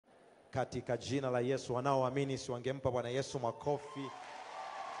katika jina la Yesu. Wanaoamini si wangempa Bwana Yesu makofi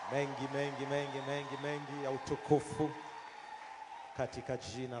mengi ya utukufu katika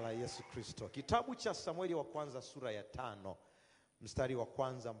jina la Yesu Kristo. Kitabu cha Samueli wa kwanza sura ya 5 mstari wa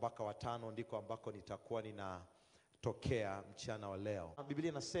kwanza mpaka wa 5 ndiko ambako nitakuwa ninatokea mchana wa leo.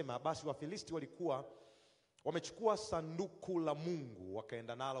 Biblia inasema basi Wafilisti walikuwa wamechukua sanduku la Mungu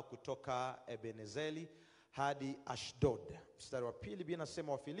wakaenda nalo kutoka Ebenezeli hadi Ashdod. Mstari wa pili Biblia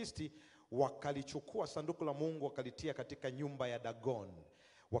inasema Wafilisti wakalichukua sanduku la Mungu wakalitia katika nyumba ya Dagon,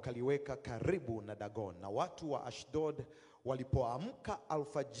 wakaliweka karibu na Dagon. Na watu wa Ashdod walipoamka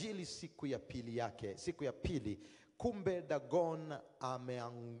alfajiri siku ya pili, kumbe Dagon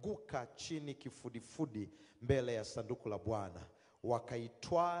ameanguka chini kifudifudi mbele ya sanduku la Bwana.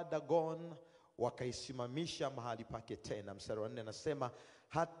 Wakaitwaa Dagon wakaisimamisha mahali pake tena. Mstari wa 4 anasema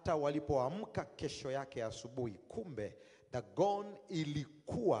hata walipoamka kesho yake asubuhi, kumbe Dagon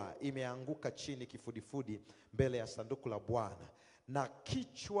ilikuwa imeanguka chini kifudifudi mbele ya sanduku la Bwana, na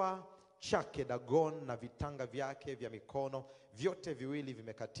kichwa chake Dagon na vitanga vyake vya mikono vyote viwili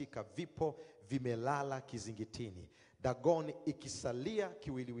vimekatika, vipo vimelala kizingitini, Dagon ikisalia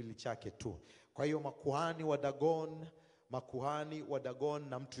kiwiliwili chake tu. Kwa hiyo makuhani wa Dagon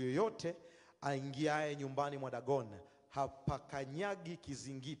na mtu yoyote aingiaye nyumbani mwa Dagon hapakanyagi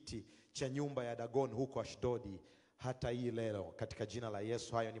kizingiti cha nyumba ya Dagon huko Ashdodi hata hii leo, katika jina la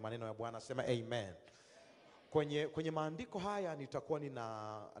Yesu. Hayo ni maneno ya Bwana, sema amen. Kwenye maandiko haya nitakuwa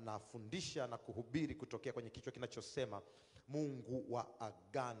nafundisha na kuhubiri kutokea kwenye kichwa kinachosema Mungu wa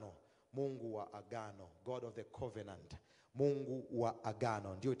Agano. Mungu wa Agano, God of the Covenant. Mungu wa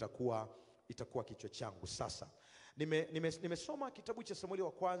Agano ndio itakuwa kichwa changu. Sasa nimesoma kitabu cha Samueli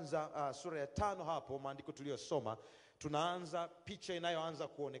wa kwanza sura ya 5. Hapo maandiko tuliyosoma tunaanza, picha inayoanza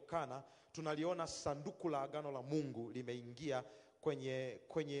kuonekana, tunaliona sanduku la agano la Mungu limeingia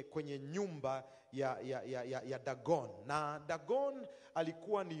kwenye nyumba ya Dagon. Na Dagon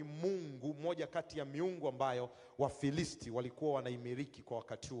alikuwa ni mungu, mmoja kati ya miungu ambayo Wafilisti walikuwa wanaimiliki kwa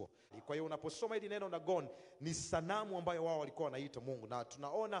wakati huo. Kwa hiyo unaposoma hili neno Dagon, ni sanamu ambayo wao walikuwa wanaita Mungu. Na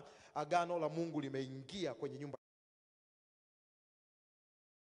tunaona agano la Mungu limeingia kwenye nyumba.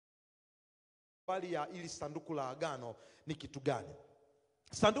 Bali ya ili sanduku la agano ni kitu gani?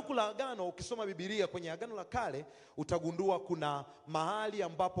 Sanduku la agano, ukisoma Biblia kwenye Agano la Kale utagundua kuna mahali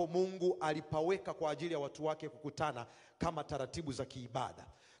ambapo Mungu alipaweka kwa ajili ya watu wake kukutana kama taratibu za kiibada.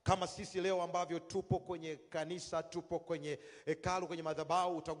 Kama sisi leo ambavyo tupo kwenye kanisa, tupo kwenye hekalu, kwenye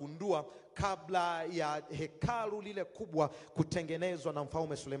madhabahu, utagundua kabla ya hekalu lile kubwa kutengenezwa na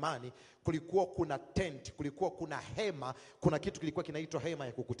Mfalme Sulemani, kulikuwa kuna tent, kulikuwa kuna hema, kuna kitu kilikuwa kinaitwa hema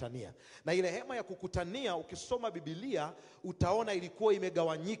ya kukutania. Na ile hema ya kukutania, ukisoma Biblia utaona ilikuwa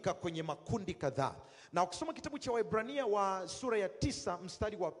imegawanyika kwenye makundi kadhaa. Na ukisoma kitabu cha Waebrania wa sura ya 9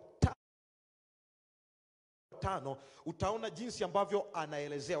 mstari wa 5 utaona jinsi ambavyo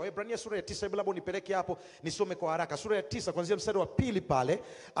anaelezea. Waebrania sura ya 9, labda nipeleke hapo nisome kwa haraka. Sura ya 9 kuanzia mstari wa 2 pale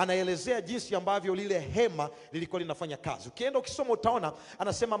anaelezea jinsi ambavyo lile hema lilikuwa linafanya kazi. Ukienda ukisoma utaona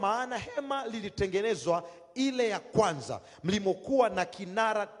anasema maana hema lilitengenezwa ile ya kwanza mlimokuwa na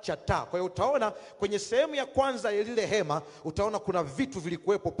kinara cha taa. Kwa hiyo utaona kwenye sehemu ya kwanza ya lile hema utaona kuna vitu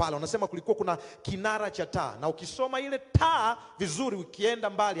vilikuwepo pale. Unasema kulikuwa kuna kinara cha taa. Na ukisoma ile taa vizuri, ukienda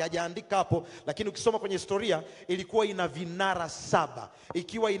mbali, hajaandika hapo, lakini ukisoma kwenye historia ilikuwa ina vinara 7,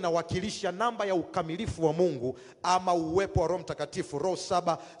 ikiwa inawakilisha namba ya ukamilifu wa Mungu ama uwepo wa Roho Mtakatifu, roho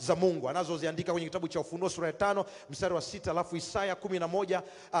 7 za Mungu anazoziandika kwenye kitabu cha Ufunuo sura ya 5 mstari wa 6, alafu Isaya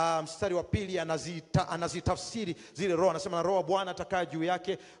 11 mstari wa 2 tafsiri zile roho. Anasema na roho wa Bwana atakaa juu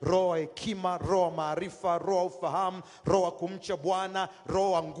yake, roho wa hekima, roho wa maarifa, roho wa ufahamu, roho wa kumcha Bwana,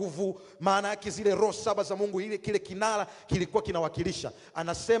 roho wa nguvu. Maana yake zile roho 7 za Mungu, ile kile kinara kilikuwa kinawakilisha.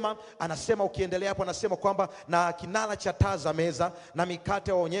 Anasema ukiendelea hapo anasema kwamba na kinara cha taa za meza na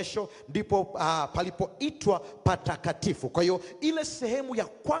mikate ya onyesho ndipo palipoitwa patakatifu. Kwa hiyo ile sehemu ya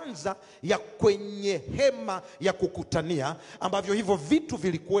kwanza ya kwenye hema ya kukutania ambavyo hivyo vitu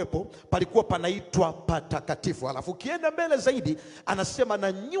vilikuwepo, palikuwa panaitwa patakatifu. Alafu ukienda mbele zaidi anasema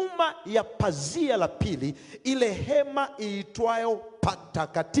na nyuma ya pazia la pili ile hema iitwayo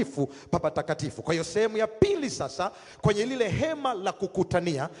patakatifu papatakatifu. Kwa hiyo sehemu ya pili sasa kwenye lile hema la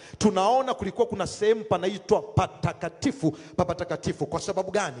kukutania tunaona kulikuwa kuna sehemu panaitwa patakatifu papatakatifu. Kwa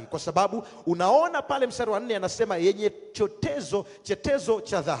sababu gani? Kwa sababu unaona pale mstari wa 4 anasema yenye chetezo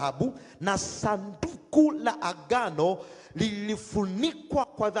cha dhahabu, na sanduku la agano lilifunikwa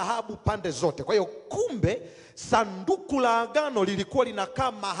kwa dhahabu pande zote. Kwa hiyo kumbe sanduku la agano lilikuwa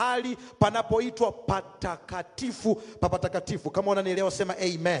linakaa mahali panapoitwa patakatifu papatakatifu. Kama unanielewa sema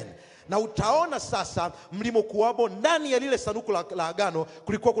amen. Na utaona sasa mlimokuwamo ndani ya lile sanduku la agano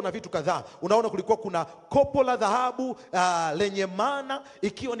kulikuwa kuna vitu kadhaa. Unaona kulikuwa kuna kopo la dhahabu lenye mana,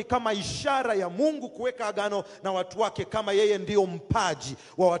 ikiwa ni kama ishara ya Mungu kuweka agano na watu wake kama yeye ndio mpaji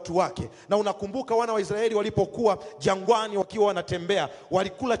wa watu wake. Na unakumbuka wana wa Israeli walipokuwa jangwani wakiwa wanatembea,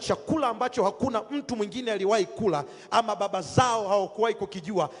 walikula chakula ambacho hakuna mtu mwingine aliwahi kula, ama baba zao hawakuwahi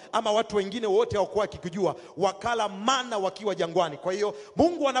kukijua, ama watu wengine wote hawakuwahi kukijua. Wakala mana wakiwa jangwani. Kwa hiyo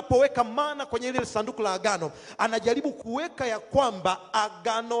Mungu anapoweka mana kwenye ile sanduku la agano, anajaribu kuweka ya kwamba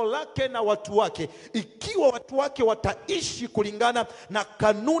agano lake na watu wake, ikiwa watu wake wataishi kulingana na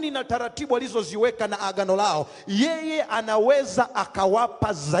kanuni na taratibu alizoziweka na agano lao, yeye anaweza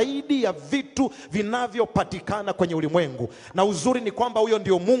akawapa zaidi ya vitu vinavyopatikana kwenye ulimwengu. Na uzuri ni kwamba huyo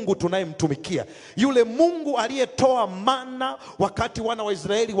ndio Mungu tunayemtumikia. Yule Mungu aliyetoa mana wakati wana wa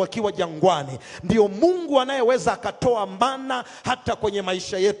Israeli wakiwa jangwani, ndio Mungu anayeweza akatoa mana hata kwenye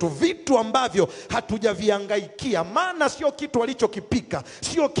maisha yetu, vitu ambavyo hatujavihangaikia. Mana sio kitu walichokipika,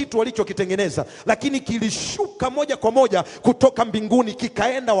 sio kitu walichokitengeneza, lakini kilishuka moja kwa moja kutoka mbinguni,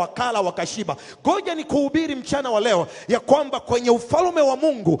 kikaenda wakala wakashiba. Ngoja ni kuhubiri mchana wa leo ya kwamba kwenye ufalme wa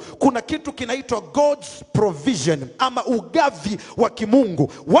Mungu kuna kitu kinaitwa God's provision, ama ugavi wa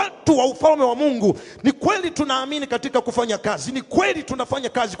kimungu. Watu wa ufalme wa Mungu, ni kweli tunaamini katika kufanya kazi, ni kweli tunafanya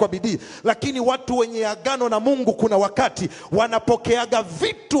kazi kwa bidii, lakini watu wenye agano na Mungu kuna wakati wanapokeaga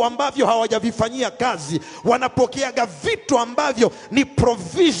vitu ambavyo hawajavifanyia kazi. Wanapokeaga vitu ambavyo ni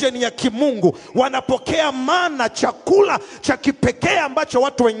provision ya kimungu. Wanapokea mana, chakula cha kipekee ambacho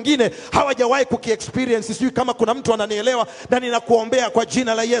watu wengine hawajawahi kukiexperience. Sijui kama kuna mtu ananielewa, na ninakuombea kwa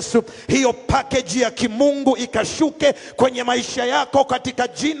jina la Yesu hiyo package ya kimungu ikashuke kwenye maisha yako katika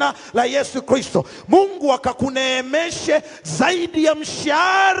jina la Yesu Kristo. Mungu akakuneemeshe zaidi ya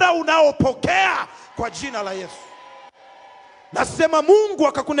mshahara unaopokea kwa jina la Yesu. Nasema Mungu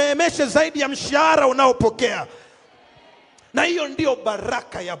akakuneemeshe zaidi ya mshahara unaopokea. Na hiyo ndio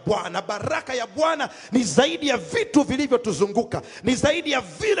baraka ya Bwana. Baraka ya Bwana ni zaidi ya vitu vilivyotuzunguka, ni zaidi ya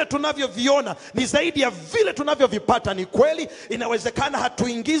vile tunavyoviona, ni zaidi ya vile tunavyovipata. Ni kweli inawezekana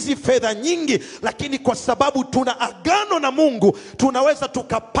hatuingizi fedha nyingi, lakini kwa sababu tuna agano na Mungu, tunaweza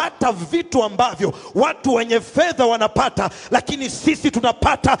tukapata vitu ambavyo watu wenye fedha wanapata, lakini sisi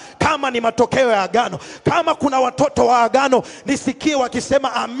tunapata kama ni matokeo ya agano. Kama kuna watoto wa agano, nisikie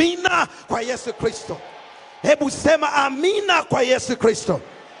wakisema amina kwa Yesu Kristo. Hebu sema amina kwa Yesu Kristo.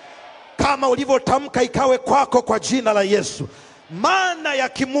 Kama ulivyotamka ikawe kwako kwa jina la Yesu. Maana ya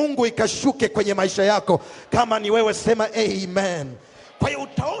kimungu ikashuke kwenye maisha yako. Kama ni wewe sema amen. Kwa hiyo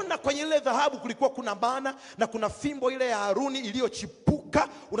utaona kwenye ile dhahabu kulikuwa kuna mana, na kuna fimbo ile ya Haruni iliyochipuka.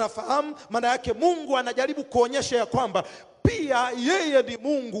 Unafahamu maana yake? Mungu anajaribu kuonyesha ya kwamba pia yeye ni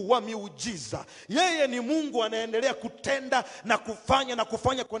Mungu wa miujiza. Yeye ni Mungu anaendelea kutenda na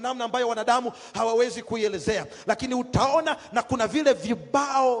kufanya kwa namna ambayo wanadamu hawawezi kuielezea. Lakini utaona na kuna vile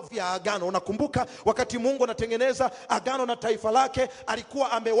vibao vya agano. Unakumbuka wakati Mungu anatengeneza agano na taifa lake,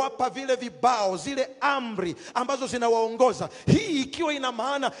 alikuwa amewapa vile vibao, zile amri ambazo zinawaongoza. Hii ikiwa ina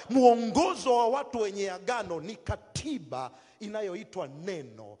maana muongozo wa watu wenye agano ni katiba inayoitwa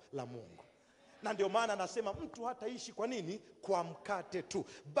neno la Mungu. Na ndio maana anasema mtu hataishi kwa nini? Kwa mkate tu,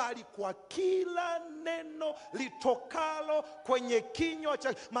 bali kwa kila neno litokalo kwenye kinywa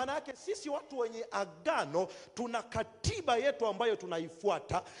cha. Maana yake sisi watu wenye agano tuna katiba yetu ambayo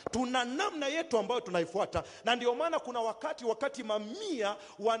tunaifuata, tuna namna yetu ambayo tunaifuata. Na ndio maana kuna wakati mamia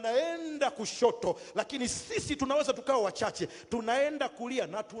wanaenda kushoto, lakini sisi tunaweza tukawa wachache tunaenda kulia,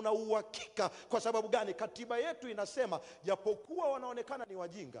 na tuna uhakika. Kwa sababu gani? Katiba yetu inasema japokuwa wanaonekana ni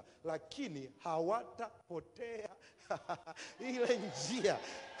wajinga, lakini hawatapotea ile njia.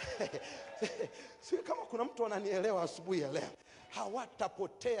 Sio kama kuna mtu ananielewa asubuhi ya leo.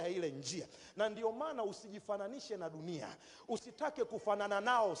 Hawatapotea ile njia. Na ndio maana usijifananishe na dunia. Usitake kufanana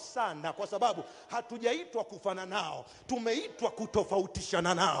nao sana, kwa sababu hatujaitwa kufanana nao. Tumeitwa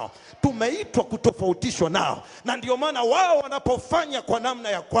kutofautishana nao. Tumeitwa kutofautishwa nao. Na ndio maana wao wanapofanya kwa namna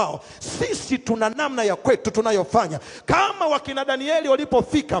ya kwao, sisi tuna namna ya kwetu tunayofanya. Kama wakina Danieli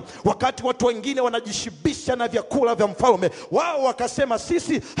walipofika wakati watu wengine wanajishibisha na vyakula vya mfalme, wao wakasema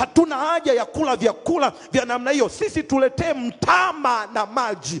sisi hatuna haja ya kula vyakula vya namna hiyo. Sisi tuletee mtama na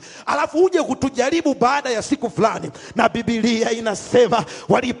maji, alafu uje kutujaribu baada ya siku fulani. Na Biblia inasema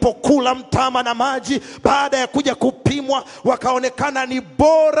walipokula mtama na maji, baada ya kuja kupimwa, wakaonekana ni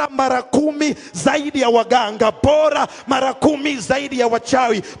bora mara 10 zaidi ya waganga, bora mara 10 zaidi ya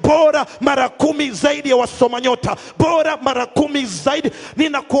wachawi, bora mara 10 zaidi ya wasoma nyota, bora mara 10 zaidi.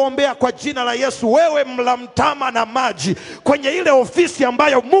 Ninakuombea kwa jina la Yesu, wewe mla mtama na maji kwenye ile ofisi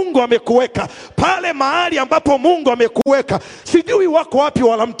ambayo Mungu amekuweka, pale mahali ambapo Mungu amekuweka. Sijui wako wapi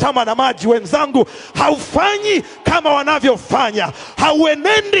wanamtama na maji wenzangu. Haufanyi kama wanavyofanya,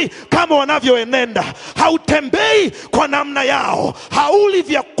 hauenendi kama wanavyoenenda, hautembei kwa namna yao, hauli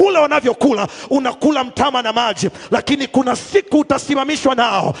vyakula wanavyokula, unakula mtama na maji. Lakini kuna siku utasimamishwa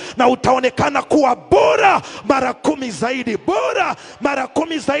nao na utaonekana kuwa bora mara 10 zaidi, bora mara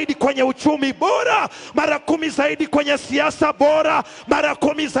 10 zaidi kwenye uchumi, bora mara 10 zaidi kwenye siasa, bora mara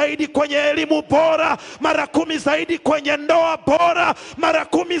 10 zaidi kwenye elimu, bora mara 10 zaidi kwenye ndoa, bora mara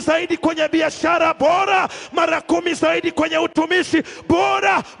 10 zaidi kwenye biashara, bora mara 10 zaidi kwenye utumishi,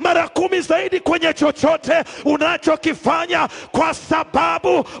 bora mara 10 zaidi kwenye chochote unachokifanya, kwa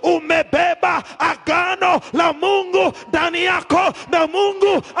sababu umebeba agano la Mungu ndani yako, na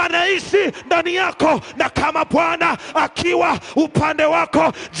Mungu anaishi ndani yako. Na kama Bwana akiwa upande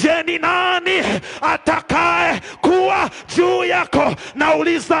wako, je, ni nani atakaye kuwa juu yako?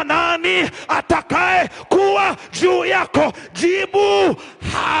 Nauliza, nani atakaye kuwa juu yako? Jibu,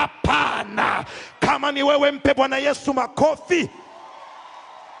 hapana. Kama ni wewe, mpe Bwana Yesu makofi.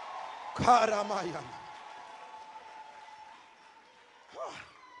 Karamaya.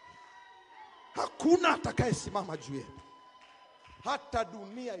 Hakuna atakaye simama juu yetu, hata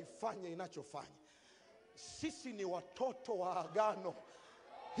dunia ifanye inachofanya. Sisi ni watoto wa agano.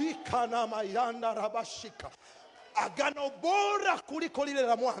 Hikana mayanda rabashika. Agano bora kuliko lile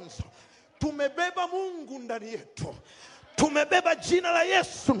la mwanzo. Tumebeba Mungu ndani yetu, tumebeba jina la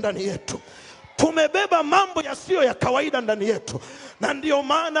Yesu ndani yetu, tumebeba mambo yasiyo ya kawaida ndani yetu. Na ndio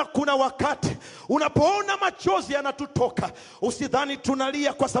maana kuna wakati unapoona machozi yanatutoka, usidhani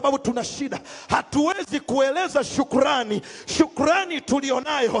tunalia kwa sababu tuna shida. Hatuwezi kueleza shukrani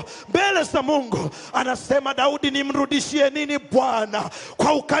tulionayo mbele za Mungu. Anasema Daudi, nimrudishie nini Bwana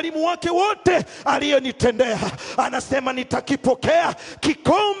kwa ukarimu wake wote aliyonitendea? Anasema nitakipokea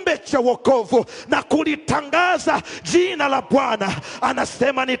kikombe cha wokovu na kulitangaza jina la Bwana.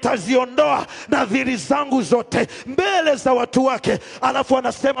 Anasema nitaziondoa nadhiri zangu zote mbele za watu wake. Alafu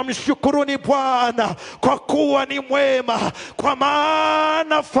anasema mshukuruni Bwana kwa kuwa ni mwema, kwa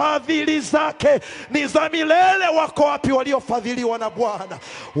maana fadhili zake ni za milele. Wako wapi waliofadhiliwa na Bwana?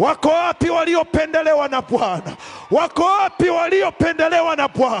 Wako wapi waliopendelewa na Bwana? Wako wapi waliopendelewa na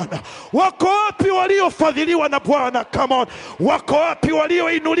Bwana? Wako wapi waliofadhiliwa na Bwana? Come on. Wako wapi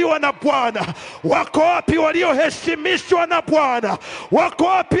walioinuliwa na Bwana? Wako wapi walioheshimishwa na Bwana? Wako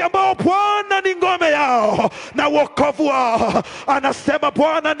wapi ambao Bwana ni ngome yao na wokovu wao? Anasema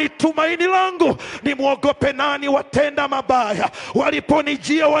Bwana ni tumaini langu, nimwogope nani? Watenda mabaya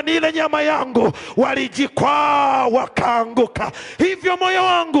waliponijia wanile nyama yangu, walijikwaa wakaanguka. Hivyo moyo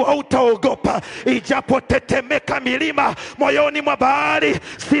wangu hautaogopa, ijapo tetemeka milima moyoni mwa bahari,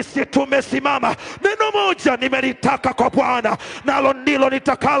 sisi tumesimama. Neno moja nimelitaka kwa Bwana, nalo ndilo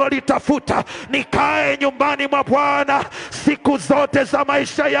nitakalo litafuta, nikae nyumbani mwa Bwana siku zote za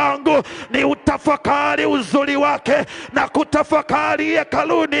maisha yangu, ni utafakari uzuri wake na kutafakari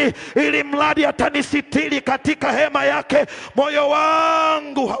hekaluni, ili mradi atanisitiri katika hema yake. Moyo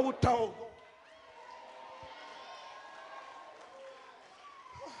wangu hautaogopa.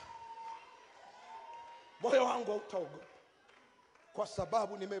 Moyo wangu hautaogopa, kwa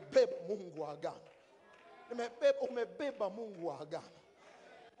sababu nimebeba Mungu wa agano. Umebeba Mungu wa agano.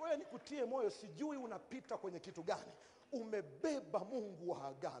 Wewe nikutie moyo, sijui unapita kwenye kitu gani. Umebeba Mungu wa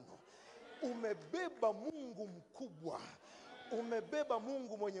agano. Umebeba Mungu mkubwa. Umebeba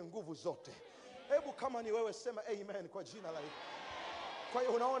Mungu mwenye nguvu zote. Hebu kama ni wewe sema amen kwa jina la Yesu. Kwa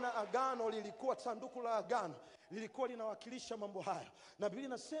hiyo unaona, agano lilikuwa, sanduku la agano lilikuwa linawakilisha mambo haya. Na Biblia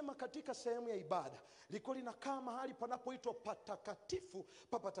inasema katika sehemu ya ibada lilikuwa linakaa mahali panapoitwa patakatifu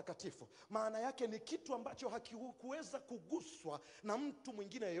pa patakatifu. Maana yake ni kitu ambacho hakikuweza kuguswa na mtu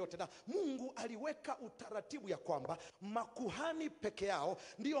mwingine yeyote. Na Mungu aliweka utaratibu ya kwamba makuhani peke yao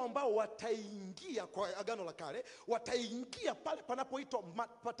ndio ambao wataingia, kwa agano la kale wataingia pale panapoitwa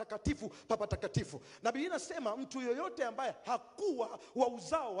patakatifu pa patakatifu. Na Biblia inasema mtu yoyote ambaye hakuwa wa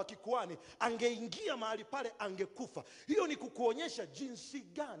uzao wa kikuhani angeingia mahali pale angekufa. Hiyo ni kukuonyesha jinsi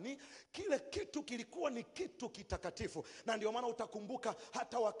gani kile kitu kilikuwa ni kitu kitakatifu. Na ndio maana utakumbuka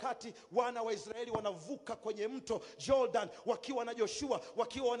hata wakati wana wa Israeli wanavuka kwenye mto Jordan wakiwa na Joshua,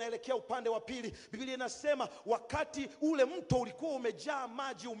 wakiwa wanaelekea upande wa pili, Biblia inasema wakati ule mto ulikuwa umejaa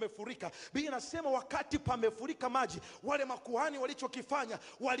maji, umefurika. Biblia inasema wakati pamefurika maji, wale makuhani walichokifanya,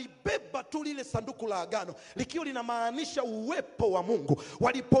 walibeba tu lile sanduku la agano, likiwa linamaanisha uwepo wa Mungu.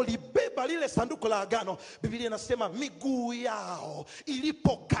 Walipolibeba lile sanduku la agano, Biblia inasema miguu yao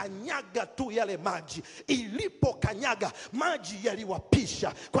ilipokanyaga tu yale maji, ilipokanyaga maji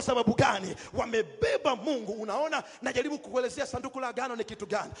yaliwapisha. Kwa sababu gani? Wamebeba Mungu. Unaona, najaribu kukuelezea sanduku la agano ni kitu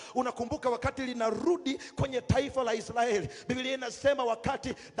gani. Unakumbuka wakati linarudi kwenye taifa la Israeli, Biblia inasema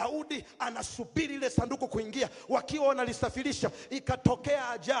wakati Daudi anasubiri ile sanduku kuingia, wakiwa wanalisafirisha, ikatokea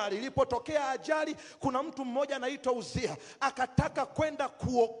ajali. Ilipotokea ajali, kuna mtu mmoja anaitwa Uzia akataka kwenda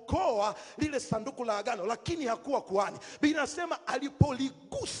kuokoa lile sanduku la agano, lakini hakuwa kuhani. Biblia inasema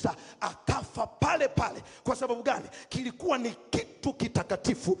alipoligusa akafa pale pale. Kwa sababu gani? Kilikuwa ni kitu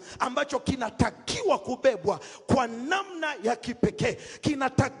kitakatifu ambacho kinatakiwa kubebwa kwa namna ya kipekee,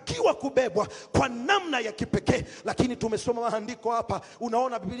 kinatakiwa kubebwa kwa namna ya kipekee. Lakini tumesoma maandiko hapa,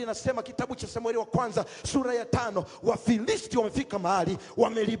 unaona Biblia inasema kitabu cha Samueli wa kwanza sura ya 5, Wafilisti wamefika mahali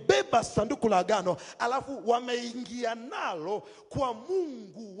wamelibeba sanduku la agano, alafu wameingia nalo kwa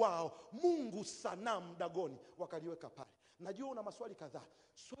mungu wao, mungu sanamu Dagoni, wakaliweka pale. Najua una maswali kadhaa.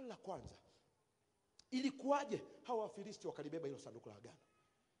 Swali la kwanza, ilikuwaje hawa Wafilisti wakalibeba hilo sanduku la agano?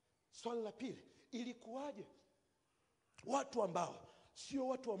 Swali la pili, ilikuwaje watu ambao sio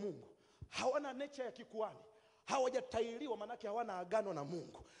watu wa Mungu, hawana nature ya kikuhani, hawajatairiwa, manake hawana agano na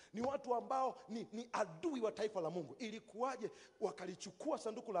Mungu, ni watu ambao ni adui wa taifa la Mungu, ilikuwaje wakalichukua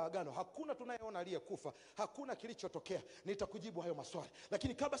sanduku la agano? Hakuna tunayeona aliyekufa, hakuna kilichotokea. Nitakujibu hayo maswali,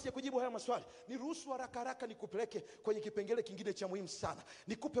 lakini kabla sija kujibu hayo maswali, niruhusu haraka nikupeleke kwenye kipengele kingine cha muhimu sana.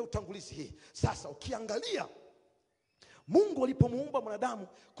 Nikupe utangulizi hii. Sasa ukiangalia Mungu alipomuumba mwanadamu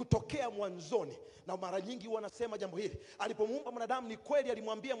kutokea mwanzoni, na mara nyingi wanasema jambo hili, alipomuumba mwanadamu ni kweli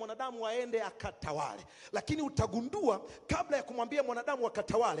alimwambia mwanadamu aende akatawale, lakini utagundua kabla ya kumwambia mwanadamu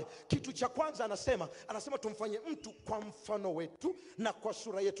akatawale, kitu cha kwanza anasema tumfanye mtu kwa mfano wetu na kwa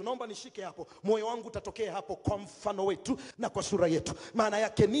sura yetu. Naomba nishike hapo, moyo wangu utatokea hapo, kwa mfano wetu na kwa sura yetu. Maana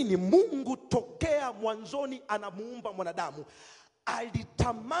yake nini? Mungu tokea mwanzoni anamuumba mwanadamu,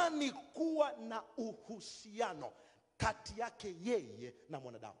 alitamani kuwa na uhusiano kati yake yeye na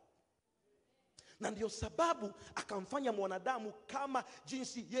mwanadamu, na ndio sababu akamfanya mwanadamu kama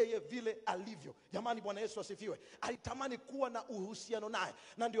jinsi yeye vile alivyo. Jamani, Bwana Yesu asifiwe. Alitamani kuwa na uhusiano naye,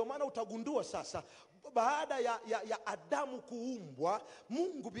 na ndio maana utagundua sasa baada ya Adamu kuumbwa,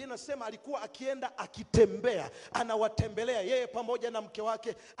 Mungu Biblia inasema alikuwa akienda akitembea, anawatembelea yeye pamoja na mke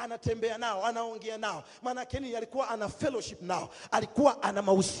wake, anatembea nao, anaongea nao. Maana yake alikuwa ana fellowship nao, alikuwa ana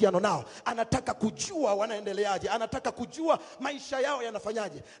mahusiano nao, anataka kujua wanaendeleaje, anataka kujua maisha yao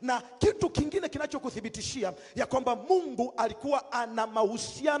yanafanyaje. Na kitu kingine kinachokuthibitishia ya kwamba Mungu alikuwa ana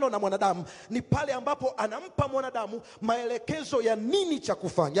mahusiano na mwanadamu ni pale ambapo anampa mwanadamu maelekezo ya nini cha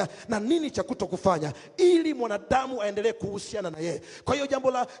kufanya na nini cha kutokufanya, ili mwanadamu aendelee kuhusiana na yeye. Kwa hiyo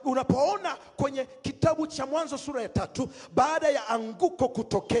jambo la unapoona kwenye kitabu cha Mwanzo sura ya 3, baada ya anguko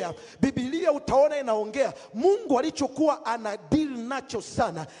kutokea, Biblia utaona inaongea Mungu alichokuwa ana deal nacho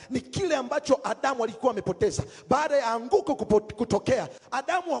sana ni kile ambacho Adamu alikuwa amepoteza. Baada ya anguko kutokea,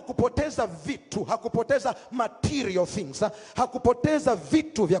 Adamu hakupoteza vitu, hakupoteza material things, hakupoteza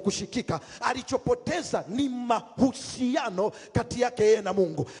vitu vya kushikika. Alichopoteza ni mahusiano kati yake yeye na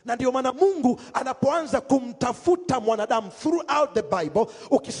Mungu. Na ndio maana Mungu anapoanza kumtafuta mwanadamu throughout the Bible,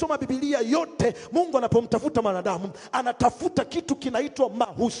 ukisoma Biblia yote, Mungu anapomtafuta mwanadamu anatafuta kitu kinaitwa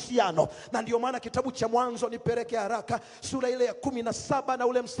mahusiano. Na ndio maana kitabu cha Mwanzo, nipeleke haraka, sura ile ya 17 na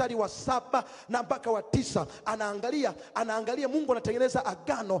ule mstari wa 7 na mpaka wa 9, anaangalia Mungu anatengeneza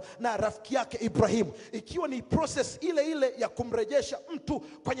agano na rafiki yake Ibrahimu, ikiwa ni process ile ya kumrejesha mtu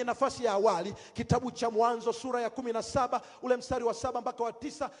kwenye nafasi ya awali. Kitabu cha Mwanzo sura ya 17 ule mstari wa 7 mpaka wa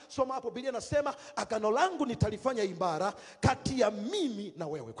 9, soma hapo. Biblia inasema agano langu nitalifanya imara kati ya mimi na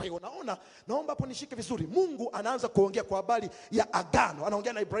wewe. Kwa hiyo naomba hapo nishike vizuri. Mungu anaanza kuongea kwa habari ya agano,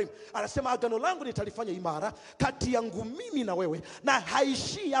 anaongea na Ibrahimu, anasema agano langu nitalifanya imara kati yangu mimi na wewe, na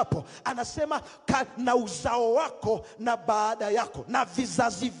haishii hapo, anasema na uzao wako na baada yako na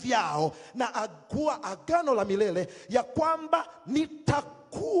vizazi vyao, na kuwa agano la milele, ya kwamba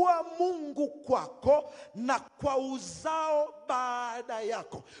nitakuwa Mungu kwako na kwa uzao baada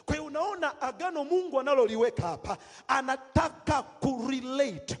yako. Kwa hiyo unaona agano Mungu analoliweka hapa, anataka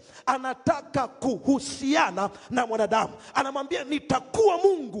kurelate, anataka kuhusiana na mwanadamu. Anamwambia nitakuwa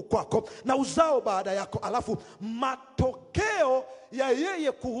Mungu kwako na uzao baada yako. Alafu matokeo ya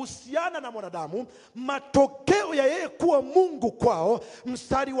yeye kuhusiana na mwanadamu, matokeo ya yeye kuwa Mungu kwao,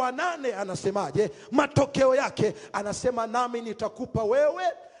 mstari wa 8 anasemaje? Matokeo yake anasema, nami nitakupa wewe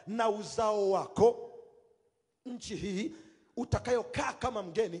na uzao wako nchi hii utakayokaa kama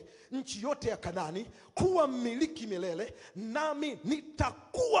mgeni, nchi yote ya Kanaani, kuwa mmiliki milele, nami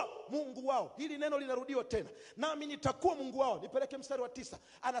nitakuwa Mungu wao. wao. Hili neno linarudiwa tena, nami nitakuwa Mungu wao. Nipeleke mstari wa 9,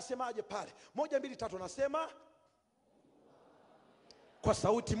 anasemaje pale? 1 2 3, anasema kwa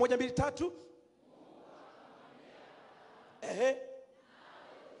sauti 1 2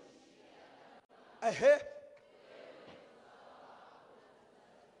 3.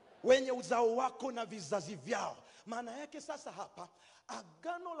 Wenye uzao wako na vizazi vyao. Maana yake sasa hapa,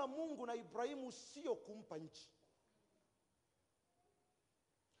 agano la Mungu na Ibrahimu sio kumpa nchi.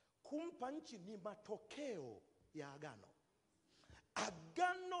 Kumpa nchi ni matokeo ya agano.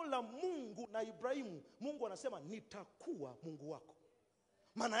 Agano la Mungu na Ibrahimu, Mungu anasema nitakuwa Mungu wako.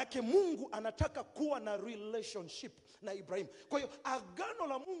 Maana yake Mungu anataka kuwa na relationship na Ibrahimu. Kwa hiyo agano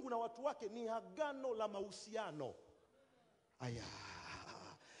la Mungu na watu wake ni agano la mahusiano.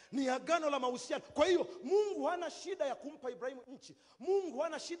 Ni agano la mahusiano. Kwa hiyo Mungu hana shida ya kumpa Ibrahimu nchi. Mungu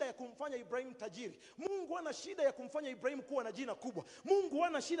hana shida ya kumfanya Ibrahimu tajiri. Mungu hana shida ya kumfanya Ibrahimu kuwa na jina kubwa. Mungu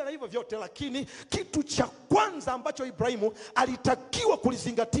hana shida na hivyo vyote, lakini kitu cha kwanza ambacho Ibrahimu alitakiwa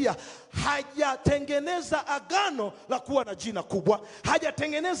kulizingatia, hajatengeneza agano la kuwa na jina kubwa,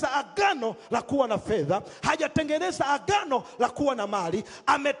 hajatengeneza agano la kuwa na fedha, hajatengeneza agano la kuwa na mali.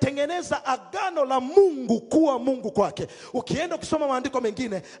 Ametengeneza agano la Mungu kuwa Mungu kwake. Ukienda ukisoma maandiko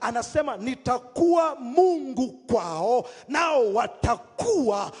mengine, anasema nitakuwa Mungu kwao, nao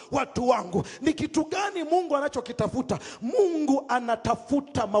watakuwa watu wangu. Ni kitu gani Mungu anachokitafuta? Mungu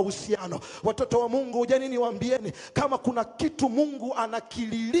anatafuta mahusiano. Watoto wa Mungu, jani niwaambieni, kama kuna kitu Mungu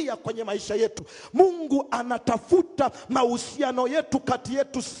anakililia kwenye maisha yetu, Mungu anatafuta mahusiano yetu kati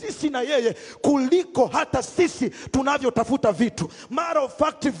yetu sisi na yeye, kuliko hata sisi tunavyotafuta vitu. Matter of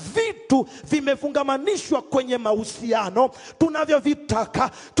fact, vitu vimefungamanishwa kwenye mahusiano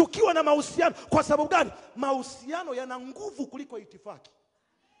tunavyovitaka. Tukiwa na mahusiano, kwa sababu gani? Mahusiano yana nguvu kuliko itifaki.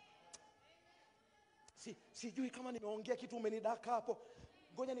 Sijui kama nimeongea kitu umenidaka hapo.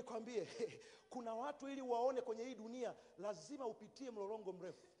 Ngoja nikwambie, kuna watu ili waone kwenye hii dunia lazima upitie mlolongo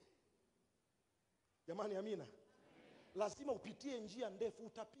mrefu. Jamani, amina. Lazima upitie njia ndefu.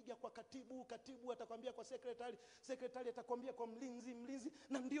 Utapiga kwa katibu, katibu atakwambia kwa sekretari, sekretari atakwambia kwa mlinzi, mlinzi,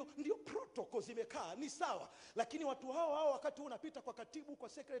 na ndio protocol zimekaa, ni sawa. Lakini watu hao wakati unapita kwa katibu, kwa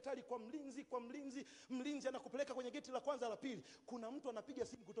sekretari, kwa mlinzi, mlinzi anakupeleka kwenye geti la kwanza la pili, kuna mtu anapiga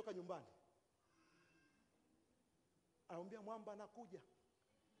simu kutoka nyumbani. Anamwambia mwamba anakuja.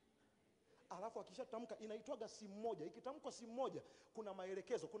 Alafu akishatamka, inaitwaga simu moja. Ikitamkwa simu moja, kuna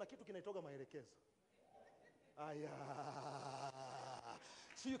maelekezo, kuna kitu kinaitwaga maelekezo.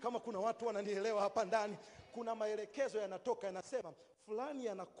 Sio kama kuna watu wananielewa hapa ndani. Kuna maelekezo yanatoka, yanasema fulani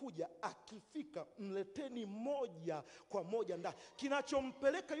anakuja, akifika mleteni moja kwa moja ndani.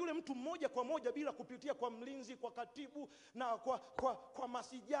 Kinachompeleka yule mtu moja kwa moja bila kupitia kwa mlinzi, kwa katibu na kwa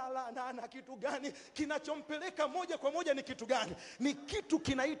masijala na kitu gani? Kinachompeleka moja kwa moja ni kitu gani? Ni kitu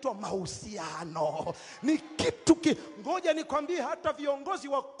kinaitwa mahusiano. Ni kitu ngoja nikwambie, hata viongozi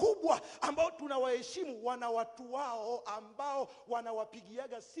wakubwa ambao tunawaheshimu wana watu wao ambao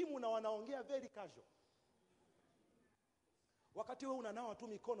wanawapigiaga simu na wanaongea very casual. Wakati wewe unanawa tu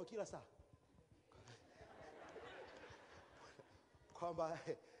mikono kila saa, kwamba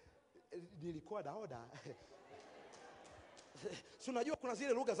nilikuwa naoda. Si unajua kuna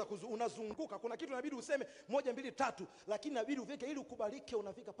zile lugha za unazunguka, kuna kitu inabidi useme 1 2 3, lakini inabidi uvike ili ukubalike.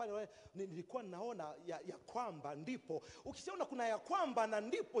 Unafika pale, nilikuwa naona ya kwamba ndipo. Ukisema kuna ya kwamba na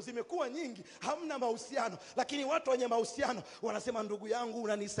ndipo zimekuwa nyingi, hamna mahusiano. Lakini watu wenye mahusiano wanasema ndugu yangu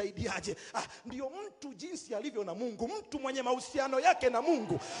unanisaidiaje? Ndio mtu jinsi alivyo na Mungu. Mtu mwenye mahusiano yake na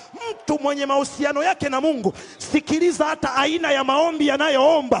Mungu, mtu mwenye mahusiano yake na Mungu, sikiliza hata aina ya maombi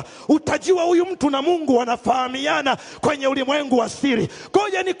yanayoomba, utajua huyu mtu na Mungu wanafahamiana kwenye ulimwengu wa siri.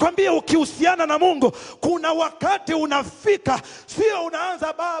 Ngoja nikwambie, ukihusiana na Mungu, kuna wakati unafika, sio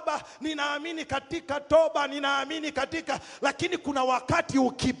unaanza baba ninaamini katika toba, ninaamini katika, lakini kuna wakati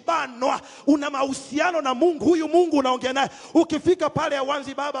ukibanwa, una mahusiano na Mungu, huyu Mungu unaongea naye. Ukifika pale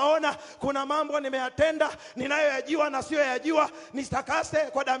awanzi, baba ona kuna mambo nimeyatenda, ninayoyajua na sio yajua, nitakase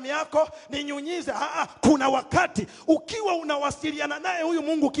kwa damu yako, ninyunyize. Kuna wakati ukiwa unawasiliana naye huyu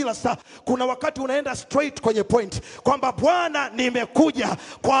Mungu kila saa, kuna wakati unaenda straight kwenye point, kwamba Bwana nimekuja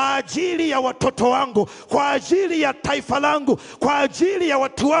kwa ajili ya watoto wangu, kwa ajili ya taifa langu, kwa ajili ya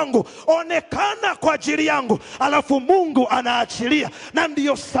watu wangu, onekana kwa ajili yangu. Alafu Mungu anaachilia. Na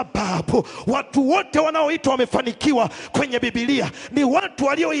ndiyo sababu watu wote wanaoitwa wamefanikiwa kwenye Biblia ni watu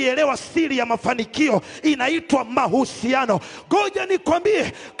walioielewa siri ya mafanikio, inaitwa mahusiano. Ngoja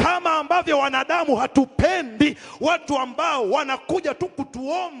nikwambie, kama ambavyo wanadamu hatupendi watu ambao wanakuja tu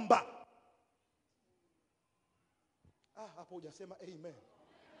kutuomba. Hapo hujasema amen.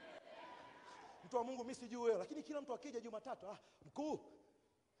 Mtu wa Mungu, mimi sijui wewe, lakini kila mtu akija Jumatatu, mkuu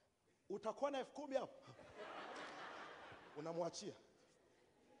utakuwa na 10,000 hapo. Unamwachia.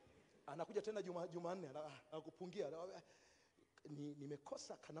 Anakuja tena Jumanne anakupungia.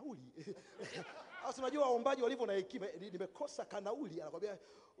 Nimekosa kanauli. Sasa unajua waombaji walivyo na hekima, nimekosa kanauli, anakuambia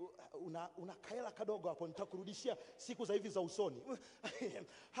una kaela kadogo hapo, nitakurudishia siku za hivi za usoni.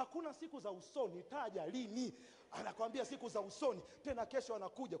 Hakuna siku za usoni, taja lini. Anakuambia siku za usoni, tena kesho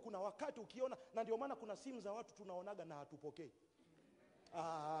anakuja. Kuna wakati ukiona, na ndio maana kuna simu za watu tunaonaga na hatupokei.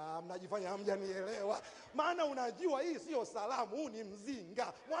 Mnajifanya hamjanielewa. Maana unajua hii sio salamu, huu ni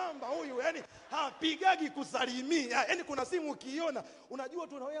mzinga. Mwamba huyu yani hapigagi kusalimia. Yani kuna simu ukiona, unajua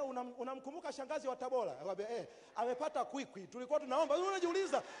tu wewe unamkumbuka shangazi wa Tabora. Akwambia amepata kwikwi. Tulikuwa tunaomba.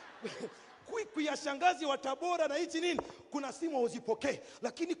 Unajiuliza kwikwi ya shangazi wa Tabora na hichi nini? Kuna simu uzipokee.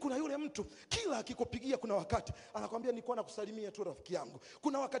 Lakini kuna yule mtu kila akikupigia, kuna wakati anakuambia nilikuwa nakusalimia tu rafiki yangu.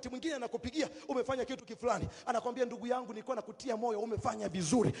 Kuna wakati mwingine anakupigia umefanya kitu kifulani, anakuambia ndugu yangu nilikuwa nakutia moyo, umefanya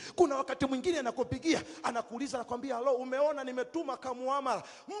vizuri. Kuna wakati mwingine anakupigia anakuuliza, anakuambia halo, umeona nimetuma kamuamala.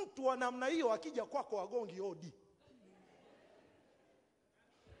 Mtu wa namna hiyo akija kwako agongi hodi.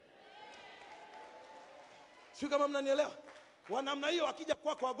 Sio kama mnanielewa? Wa namna hiyo akija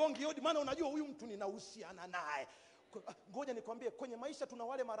kwako agongi hodi, maana unajua huyu mtu ninahusiana naye. Ngoja nikwambie, kwenye maisha tuna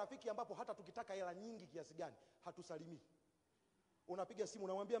wale marafiki ambapo hata tukitaka hela nyingi kiasi gani hatusalimii. Unapiga simu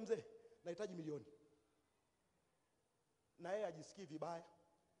unamwambia mzee nahitaji milioni, na yeye ajisikii vibaya,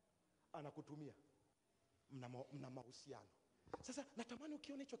 anakutumia. Mna mahusiano. Sasa natamani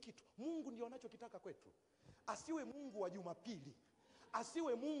ukione hicho kitu. Mungu ndio anachokitaka kwetu. Asiwe Mungu wa Jumapili,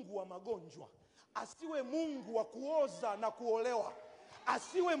 asiwe Mungu wa magonjwa, asiwe Mungu wa kuoza na kuolewa,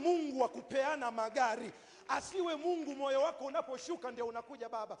 asiwe Mungu wa kupeana magari, asiwe Mungu moyo wako unaposhuka ndio unakuja,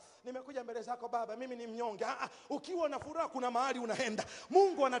 baba nimekuja mbele zako baba mimi ni mnyonge. Ukiwa na furaha kuna mahali unaenda.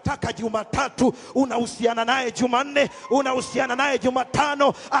 Mungu anataka Jumatatu unahusiana naye, Jumanne unahusiana naye,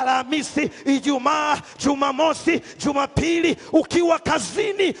 Jumatano, Alhamisi, Ijumaa, Jumamosi, Jumapili. Ukiwa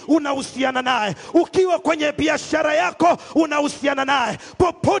kazini unahusiana naye, ukiwa kwenye biashara yako unahusiana naye,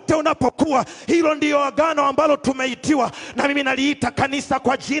 popote unapokuwa. Hilo ndio agano ambalo tumeitiwa, na mimi naliita kanisa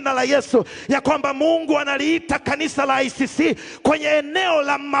kwa jina la Yesu, ya kwamba Mungu analiita kanisa la ICC kwenye eneo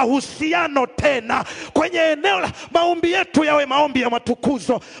la mahusiano tena, kwenye eneo la maombi yetu yawe maombi ya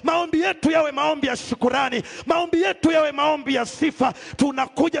matukuzo, maombi yetu yawe maombi ya shukurani, maombi yetu yawe maombi ya sifa.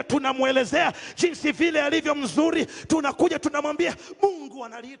 Tunakuja tunamuelezea jinsi vile alivyo mzuri, tunakuja tunamwambia Mungu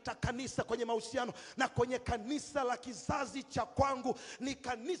analiita kanisa kwenye mahusiano. Na kwenye kanisa la kizazi cha kwangu ni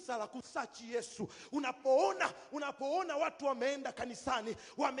kanisa la kusachi Yesu. Unapoona watu wameenda kanisani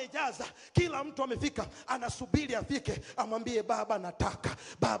wamejaza, kila mtu amefika anasubiri afike amwambie baba nataka,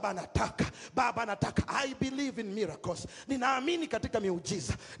 baba nataka, baba nataka. I believe in miracles. Ninaamini katika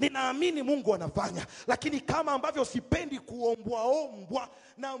miujiza, ninaamini Mungu anafanya. Lakini kama ambavyo sipendi kuombwa,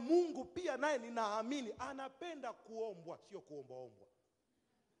 na Mungu pia naye ninaamini anapenda kuombwa, sio kuombwa.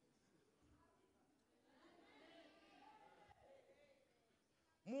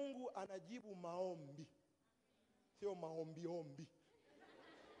 Mungu anajibu maombi, sio maombi.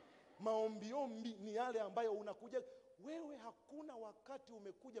 Maombi ni yale ambayo unakuja wewe. Hakuna wakati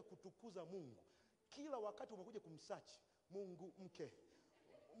umekuja kutukuza Mungu, kila wakati umekuja kumsachi Mungu. Mke,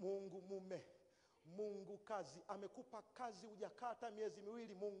 Mungu mume, Mungu kazi. Amekupa kazi hujakata miezi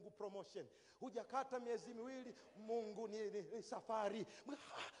miwili, Mungu promotion. Hujakata miezi miwili, Mungu ni safari.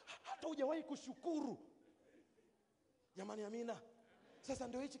 Hata hujawahi kushukuru. Jamani, amina. Sasa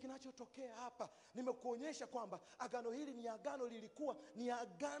ndio hichi kinachotokea hapa. Nimekuonyesha kwamba agano hili ni agano, lilikuwa ni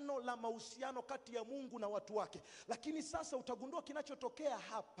agano la mahusiano kati ya Mungu na watu wake. Lakini sasa utagundua kinachotokea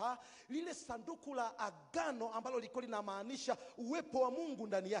hapa, lile sanduku la agano ambalo liko linamaanisha uwepo wa Mungu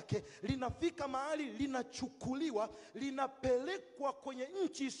ndani yake, linafika mahali linachukuliwa, linapelekwa kwenye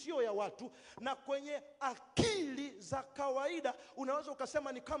nchi isiyo ya watu, na kwenye akili za kawaida unaweza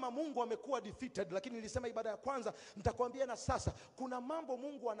ukasema ni kama Mungu amekuwa defeated. Lakini nilisema ibada ya kwanza, nitakwambia na sasa, kuna mambo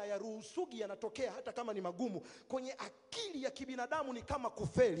Mungu anayaruhusugi yanatokea hata kama ni magumu. Kwenye akili ya kibinadamu ni kama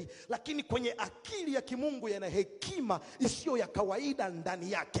kufeli, lakini kwenye akili ya kimungu yana hekima isiyo ya kawaida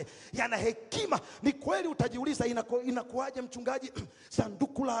ndani yake. Yana hekima. Ni kweli utajiuliza inakuaje mchungaji,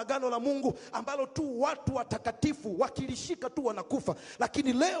 sanduku la agano la Mungu ambalo tu watu watakatifu wakilishika tu wanakufa,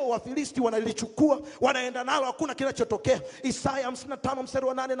 lakini leo Wafilisti wanalichukua wanaenda nalo, hakuna kinachotokea. Isaya 55 mstari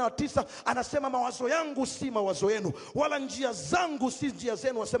wa 8 na 9 anasema mawazo yangu si mawazo yenu, wala njia zangu si njia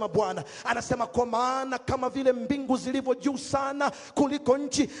zenu, asema Bwana. Anasema kwa maana kama vile mbingu zilivyo juu sana kuliko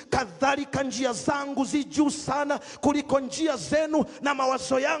nchi, kadhalika njia zangu zi juu sana kuliko njia zenu, na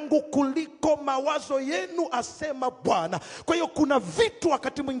mawazo yangu kuliko mawazo yenu, asema Bwana. Kwa hiyo kuna vitu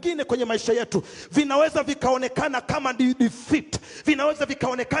wakati mwingine kwenye maisha yetu vinaweza vikaonekana kama ni defeat, vinaweza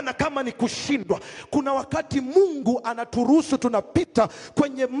vikaonekana kama ni kushindwa. Kuna wakati Mungu anaturuhusu tunapita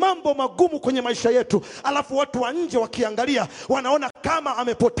kwenye mambo magumu kwenye maisha yetu, alafu watu wa nje wakiangalia wanaona kama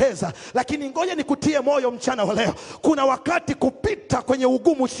amepoteza. Lakini ngoja nikutie moyo mchana wa leo, kuna wakati kupita kwenye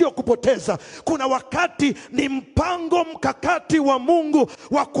ugumu sio kupoteza. Kuna wakati ni mpango mkakati wa Mungu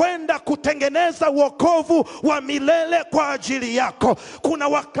wa kwenda kutengeneza wokovu wa milele kwa ajili yako. Kuna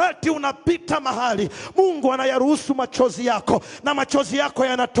wakati unapita mahali Mungu anayaruhusu machozi yako, na machozi yako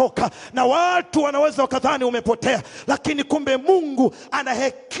yanatoka, na watu wanaweza wakadhani umepotea, lakini kumbe Mungu ana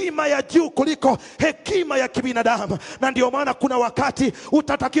hekima ya juu kuliko hekima ya kibinadamu. Na ndio maana kuna wakati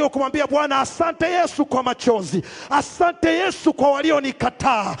utatakiwa kumwambia Bwana, asante Yesu kwa machozi, asante Yesu kwa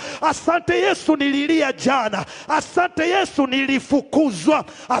walionikataa, asante Yesu nililia jana, asante Yesu nilifukuzwa,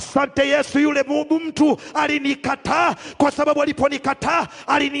 asante Yesu yule mtu alinikataa, kwa sababu aliponikataa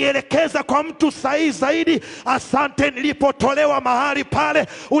alinielekeza kwa mtu sahihi zaidi. Asante nilipotolewa mahali pale,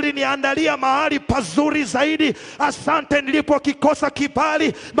 uliniandalia mahali pazuri zaidi. Asante nilipokikosa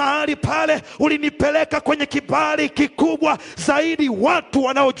kibali mahali pale, ulinipeleka kwenye kibali kikubwa zaidi. Watu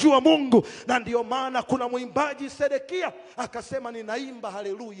wanaojua Mungu. Na ndio maana kuna mwimbaji Sedekia akasema, ninaimba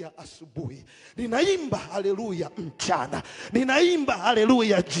haleluya asubuhi, ninaimba haleluya mchana, ninaimba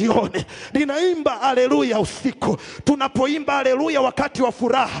haleluya jioni, ninaimba haleluya usiku. Tunapoimba haleluya wakati wa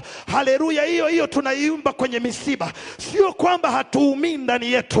furaha, haleluya hiyo hiyo tunaimba kwenye misiba. Sio kwamba hatuumii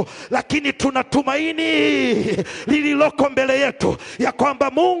ndani yetu, lakini tunatumaini lililoko mbele yetu, ya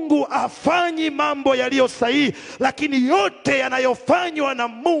kwamba Mungu afanyi mambo yaliyo sahihi, lakini yote yanayofanywa na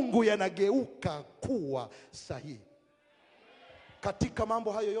Mungu yanageuka kuwa sahihi. Katika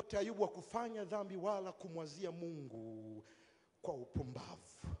mambo hayo yote Ayubu hakufanya dhambi wala kumwazia Mungu kwa upumbavu.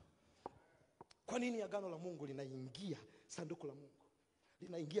 Kwa nini agano la Mungu linaingia, sanduku la Mungu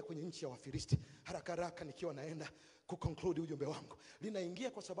linaingia kwenye nchi ya Wafilisti? Haraka haraka nikiwa naenda kuconclude ujumbe wangu,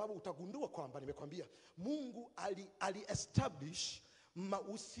 linaingia kwa sababu utagundua kwamba nimekwambia Mungu ali establish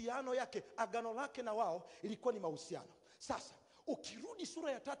mahusiano yake, agano lake na wao ilikuwa ni mahusiano. Sasa ukirudi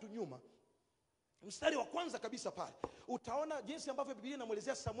sura ya 3 nyuma, mstari wa kwanza kabisa pale, utaona jinsi ambavyo Biblia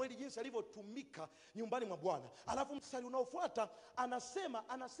inamuelezea Samueli jinsi alivyotumika nyumbani mwa Bwana. Alafu mstari unaofuata anasema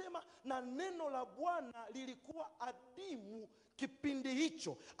na neno la Bwana lilikuwa adimu kipindi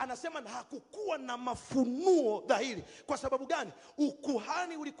hicho. Anasema na hakukuwa na mafunuo dhahiri. Kwa sababu gani?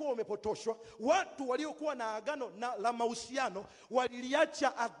 Ukuhani ulikuwa umepotoshwa. Watu waliokuwa na agano la mahusiano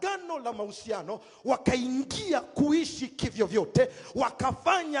waliliacha agano la mahusiano, wakaingia kuishi kivyo vyote,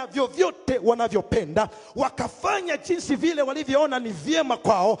 wakafanya vyovyote wanavyopenda, wakafanya jinsi vile walivyoona ni vyema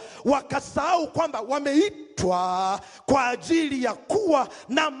kwao, wakasahau kwamba wameitwa kwa ajili ya kuwa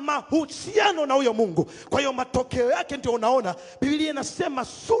na mahusiano na huyo Mungu. Kwa hiyo matokeo yake ndio unaona Biblia inasema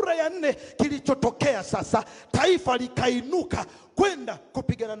sura ya 4 kilichotokea sasa, taifa likainuka kwenda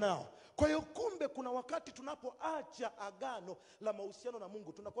kupigana nao. Kwa hiyo kumbe kuna wakati tunapoacha agano la mahusiano na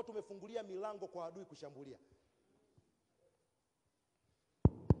Mungu, tunakuwa tumefungulia milango kwa adui kushambulia.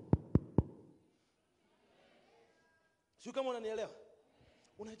 Sio kama unanielewa?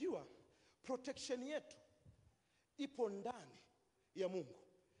 Unajua protection yetu ipo ndani ya Mungu.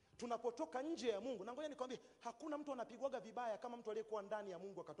 Tunapotoka nje ya Mungu, na ngoja nikwambie, hakuna mtu anapigwaga vibaya kama mtu aliyekuwa ndani ya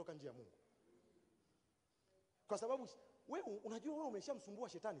Mungu akatoka nje ya Mungu. Kwa sababu wewe unajua wewe umeshamsumbua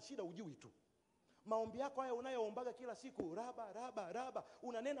shetani, shida ujui tu. Maombi yako haya unayoombaga kila siku, raba,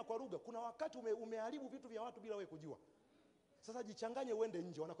 unanena kwa lugha, kuna wakati umeharibu vitu vya watu bila wewe kujua. Sasa jichanganye uende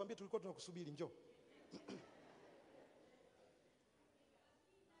nje, wanakuambia tulikuwa tunakusubiri, njoo.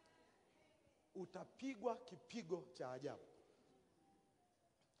 Utapigwa kipigo cha ajabu.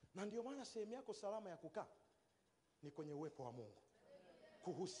 Na ndio maana sehemu yako salama ya kukaa ni kwenye uwepo wa Mungu,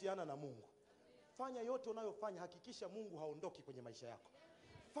 kuhusiana na Mungu. Fanya yote unayofanya, hakikisha Mungu haondoki kwenye maisha yako.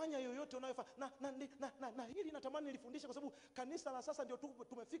 Fanya yoyote unayofanya. Na hili natamani nilifundisha, kwa sababu kanisa la sasa ndio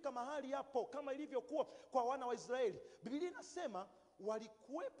tumefika mahali hapo kama ilivyokuwa kwa wana wa Israeli. Biblia inasema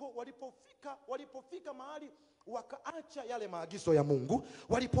walipofika mahali wakaacha yale maagizo ya Mungu.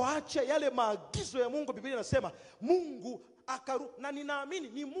 Walipoacha yale maagizo ya Mungu, Biblia inasema Mungu na ninaamini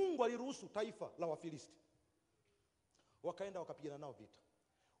ni Mungu aliruhusu taifa la Wafilisti wakaenda wakapigana nao vita.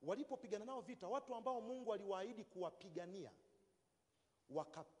 Walipopigana nao vita, watu ambao Mungu aliwaahidi kuwapigania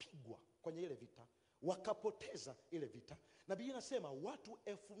wakapigwa kwenye ile vita, wakapoteza ile vita. Na Biblia inasema watu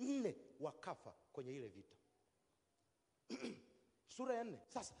 4,000 wakafa kwenye ile vita. Sura ya 4.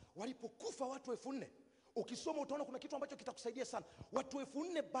 Sasa walipokufa watu 4,000, ukisoma utaona kuna kitu ambacho kitakusaidia sana. Watu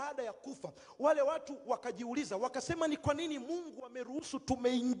 4,000 baada ya kufa, wale watu wakajiuliza, wakasema ni kwa nini Mungu ameruhusu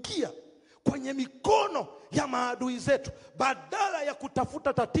tumeingia kwenye mikono ya maadui zetu? Badala ya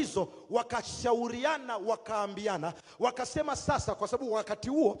kutafuta tatizo, wakashauriana, wakaambiana, wakasema sasa, kwa sababu wakati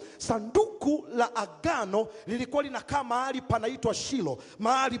huo sanduku la agano lilikuwa linakaa mahali panaitwa Shilo,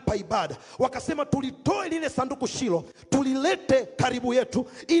 mahali pa ibada. Wakasema tulitoe lile sanduku Shilo, tulilete karibu yetu,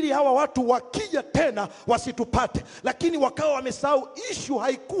 ili hawa watu wakija tena wasitupate. Lakini wakawa wamesahau issue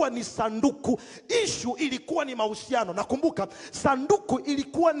haikuwa ni sanduku, issue ilikuwa ni mahusiano. Nakumbuka sanduku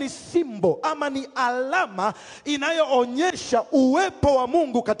ilikuwa ni simbo ama ni alama inayoonyesha uwepo wa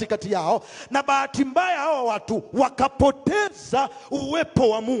Mungu katikati yao, na bahati mbaya hawa watu wakapoteza uwepo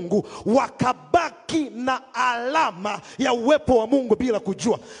wa Mungu, wakabaki na alama ya uwepo wa Mungu bila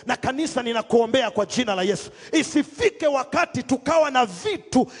kujua. Na kanisa, ninakuombea kwa jina la Yesu, isifike wakati tukawa na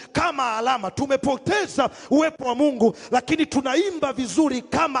vitu kama alama. Tumepoteza uwepo wa Mungu, lakini tunaimba vizuri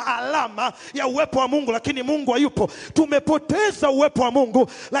kama alama ya uwepo wa Mungu, lakini Mungu hayupo. Tumepoteza uwepo wa Mungu,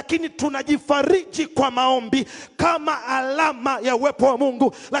 lakini tunajifariji kwa maombi kama alama ya uwepo wa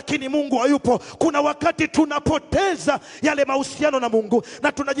Mungu, lakini Mungu hayupo. Kuna wakati tunapoteza yale mahusiano na Mungu,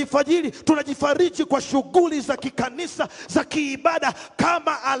 na tunajifariji kwa shughuli za kikanisa, za kiibada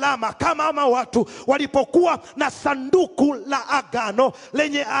kama alama, kama watu walipokuwa na sanduku la agano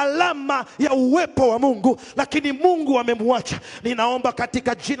lenye alama ya uwepo wa Mungu, lakini Mungu amemwacha. Ninaomba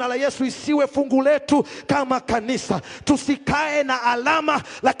katika jina la Yesu isiwe fungu letu kama kanisa. Tusikae na alama,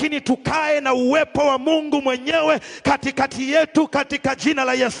 lakini tukae na uwepo wa Mungu mwenyewe katikati yetu, katika jina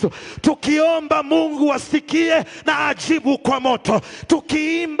la Yesu. Tukiomba Mungu asikie na ajibu kwa moto.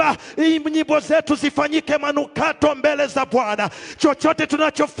 Tukiimba nyimbo zetu zifanyike manukato mbele za Bwana. Chochote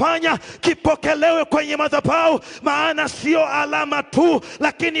tunachofanya kipokelewe kwenye madhabahu, maana sio alama tu,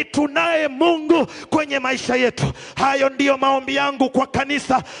 lakini tunaye Mungu kwenye maisha yetu. Hayo ndiyo maombi yangu kwa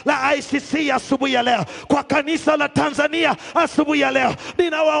kanisa la ICC asubuhi ya leo, kwa kanisa la Tanzania asubuhi ya leo.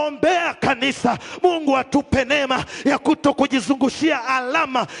 Ninawaombea kanisa, Mungu atupe neema ya kuto kujizungushia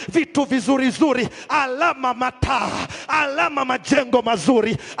alama vitu vizuri, alama mataa, alama majengo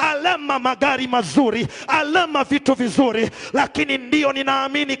mazuri, alama magari mazuri, alama vitu vizuri. Lakini ndio,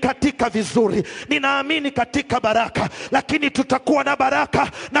 ninaamini katika vizuri, ninaamini katika baraka, lakini tutakuwa na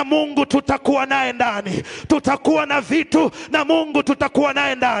baraka na Mungu tutakuwa naye ndani. Tutakuwa na vitu na Mungu tutakuwa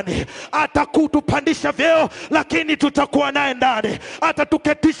naye ndani. Atakutupandisha vyeo, lakini tutakuwa naye ndani.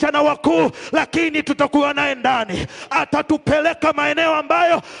 Atatuketisha na wakuu, lakini tutakuwa naye ndani. Atatupeleka maeneo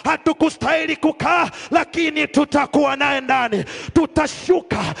ambayo hatukustahili kukaa, lakini tutakuwa naye ndani.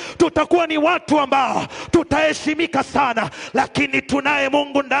 Tutashuka, tutakuwa ni watu ambao tutaheshimika sana, lakini tunaye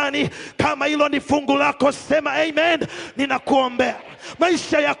Mungu ndani. Kama hilo ni fungu lako, sema amen. Ninakuombea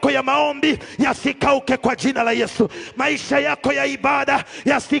maisha yako ya maombi yasikauke kwa jina la Yesu. Maisha yako ya ibada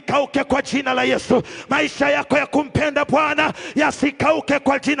yasikauke kwa jina la Yesu. Maisha yako ya kumpenda Bwana yasikauke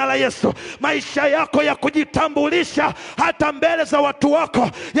kwa jina la Yesu. Maisha yako ya kujitambulisha hata mbele za watu wako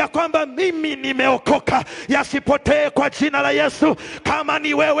ya kwamba mimi nimeokoka yasipotee kwa jina la Yesu. Kama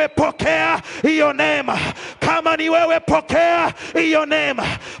ni wewe, pokea hiyo neema. Kama ni wewe, pokea hiyo neema.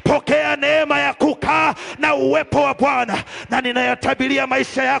 Pokea neema ya kukaa na uwepo wa Bwana. Na ninayatabiria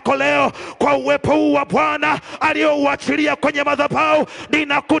maisha yako leo kwa uwepo huu wa Bwana aliyouachilia kwenye madhabahu.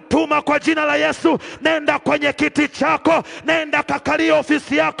 Ninakutuma kwa jina la Yesu. Nenda kwenye kiti chako, nenda kakalia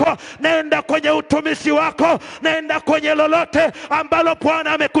ofisi yako, nenda kwenye utumishi wako, nenda kwenye lolote ambalo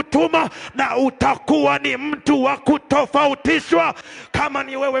Bwana amekutuma, na utakuwa ni mtu wa kutofautishwa. Kama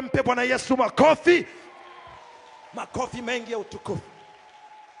ni wewe, mpe Bwana Yesu makofi, makofi mengi ya utukufu.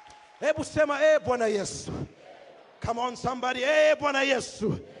 Hebu sema Bwana Yesu. Come on somebody, Bwana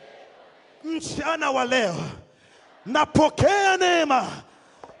Yesu, mchana wa leo napokea neema.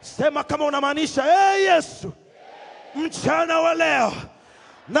 Sema kama unamaanisha, Yesu, mchana wa leo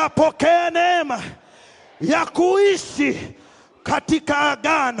napokea neema ya kuishi katika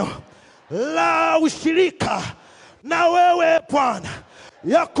agano la ushirika na wewe Bwana,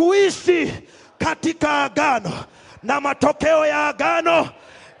 ya kuishi katika agano, na matokeo ya agano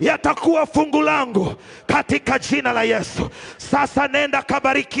yatakuwa fungu langu katika jina la Yesu. Sasa nenda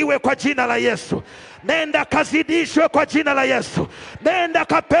kabarikiwe kwa jina la Yesu. nenda kazidishwe kwa jina la Yesu. Nenda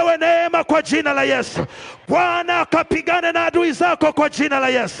kapewe neema kwa jina la Yesu. Bwana akapigane na adui zako kwa jina la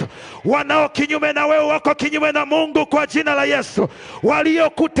Yesu. Wanao kinyume na wewe wako kinyume na Mungu kwa jina la Yesu.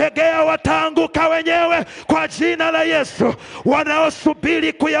 Waliokutegea wataanguka wenyewe kwa jina la Yesu.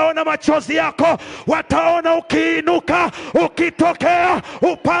 Wanaosubiri kuyaona machozi yako wataona ukiinuka, ukitokea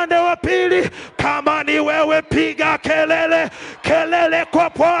upande wa pili. Kama ni wewe, piga kelele, kelele kwa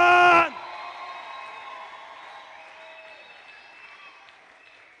Bwana.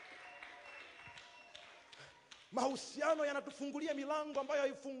 Mahusiano yanatufungulia milango ambayo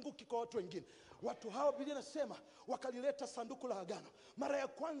haifunguki kwa watu wengine. Watu hao Biblia inasema wakalileta sanduku la agano. Mara ya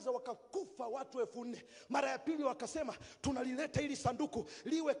kwanza wakakufa watu 4,000. Mara ya pili wakasema tunalileta ili sanduku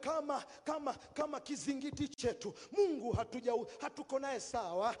liwe kama kizingiti chetu. Mungu hatuko naye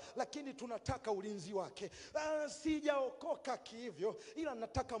sawa, lakini tunataka ulinzi wake. Sijaokoka kihivyo, ila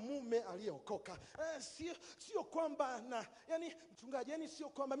nataka mume aliyeokoka. Sio kwamba mchungaji, sio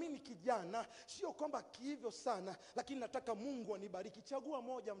kwamba mimi ni kijana, sio kwamba kihivyo sana, lakini nataka Mungu anibariki. Chagua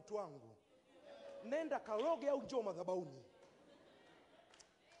moja, mtu wangu. Nenda karoge au njoo madhabahuni.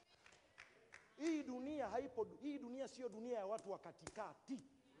 Hii dunia sio dunia ya watu wa katikati.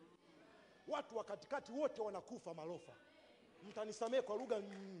 Watu wa katikati wote wanakufa malofa. Mtanisamehe kwa lugha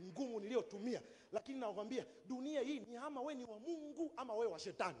ngumu niliyotumia, lakini nakwambia dunia hii ni ama wewe ni wa Mungu ama wewe wa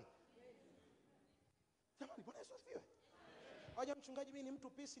shetani. Jamani, Bwana Yesu asifiwe. Haja mchungaji, mimi ni mtu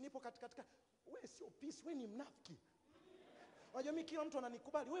peace, nipo katikati. Wewe sio peace, wewe ni mnafiki. Unajua mimi kila mtu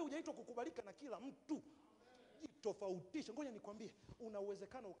ananikubali, wewe hujaitwa kukubalika na kila mtu. Jitofautishe. Ngoja nikwambie, una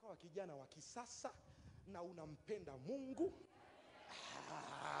uwezekano ukawa kijana wa kisasa na unampenda Mungu.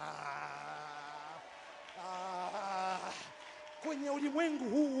 Kwenye ulimwengu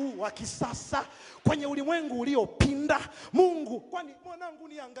huu wa kisasa, kwenye ulimwengu uliopinda, Mungu, kwani mwanangu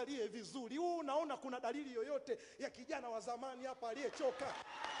niangalie vizuri. Unaona kuna dalili yoyote ya kijana wa zamani hapa aliyechoka?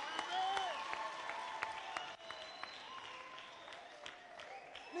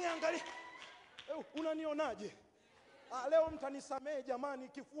 Niangalie. Unanionaje? Leo mtanisamehe jamani,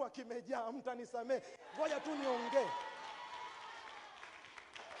 kifua kimejaa, mtanisamehe. Ngoja tu niongee.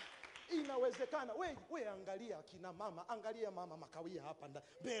 Inawezekana. We angalia kina mama, angalia mama makawia hapa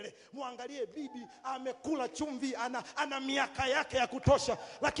mbele. Muangalie bibi amekula chumvi, ana miaka yake ya kutosha.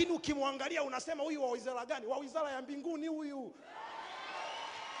 Lakini ukimwangalia unasema huyu wa wizara gani? Wa wizara ya mbinguni huyu.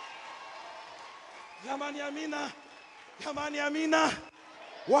 Jamani amina. Jamani amina.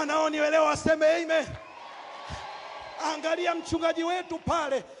 Wanaonielewa waseme amen. Angalia mchungaji wetu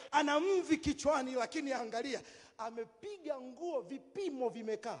pale, ana mvi kichwani, lakini angalia amepiga nguo, vipimo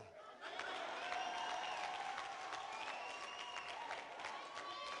vimekaa.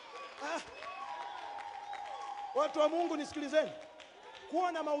 Watu wa Mungu nisikilizeni.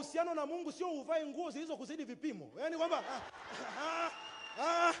 Kuwa na mahusiano na Mungu sio uvae nguo zilizokuzidi vipimo. Yaani kwamba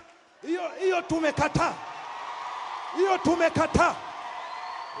hiyo tumekataa.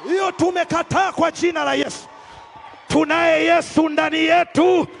 Hiyo tumekataa kwa jina la Yesu. Tunaye Yesu ndani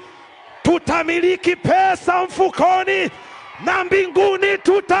yetu. Tutamiliki pesa mfukoni na mbinguni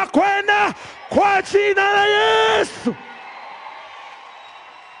tutakwenda kwa jina la Yesu.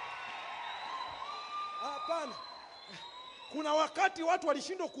 Hapana. Kuna wakati watu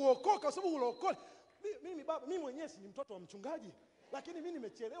walishindwa kuokoka kwa sababu ulokoka. Mimi mwenyewe ni mtoto wa mchungaji, lakini mimi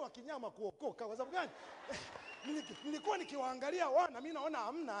nimechelewa kinyama kuokoka. Kwa sababu gani? Nilikuwa nikiwaangalia wana, mimi naona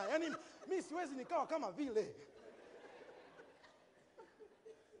hamna. Yaani mimi siwezi nikawa kama vile.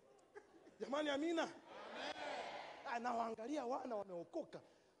 Jamani amina. Amen. Anawaangalia wana wameokoka.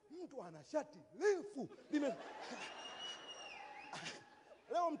 Mtu ana shati refu.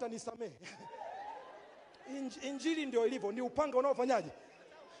 Leo mtanisamehe. Injili ndio ilivyo, ni upanga unaofanyaje?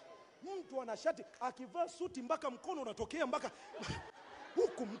 Mtu ana shati akivaa suti mpaka mkono unatokea mpaka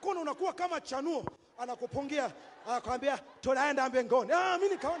huku, mkono unakuwa kama chanuo. Anakupongea, anakuambia tunaenda mbinguni. Mimi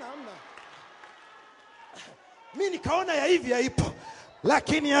nikaona hamna. Mimi nikaona ya hivi haipo.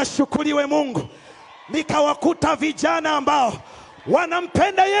 Lakini ashukuriwe Mungu, nikawakuta vijana ambao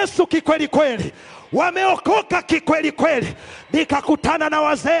wanampenda Yesu kikweli kweli, wameokoka kikweli kweli. Nikakutana na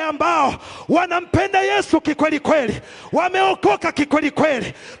wazee ambao wanampenda Yesu kikweli kweli, wameokoka kikweli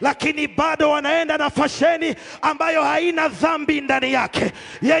kweli, lakini bado wanaenda na fasheni ambayo haina dhambi ndani yake,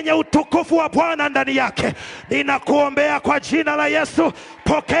 yenye utukufu wa Bwana ndani yake. Ninakuombea kwa jina la Yesu,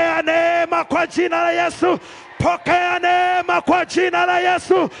 pokea neema kwa jina la Yesu. Pokea neema kwa jina la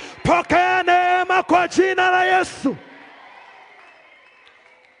Yesu. Pokea neema kwa jina la Yesu.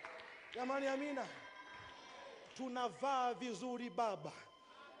 Jamani amina. Tunavaa vizuri Baba.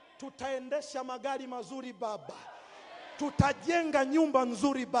 Tutaendesha magari mazuri Baba. Tutajenga nyumba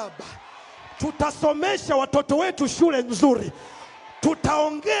nzuri Baba. Tutasomesha watoto wetu shule nzuri.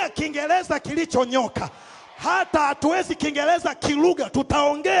 Tutaongea Kiingereza kilichonyoka. Hata hatuwezi Kiingereza kilugha,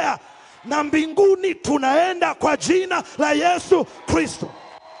 tutaongea na mbinguni tunaenda kwa jina la Yesu Kristo.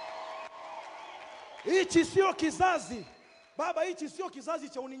 Hichi sio kizazi. Baba, hichi sio kizazi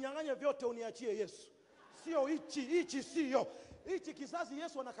cha uninyang'anya vyote uniachie Yesu. Sio hichi sio. Hichi kizazi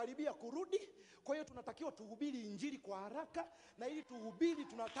Yesu anakaribia kurudi. Kwa hiyo tunatakiwa tuhubiri injili kwa haraka, na ili tuhubiri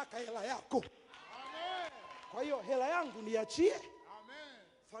tunataka hela yako. Amen. Kwa hiyo hela yangu niachie. Amen.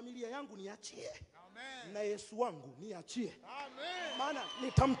 Familia yangu niachie. Amen. Na Yesu wangu niachie. Amen. Maana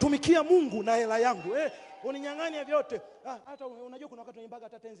nitamtumikia Mungu na hela yangu. Uninyang'anya vyote. Hata unajua kuna wakati unaimbaga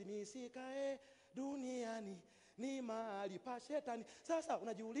hata tenzi nisikae duniani ni mahali pa shetani. Sasa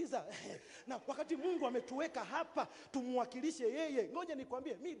unajiuliza na wakati Mungu ametuweka hapa tumwakilishe yeye, ngoja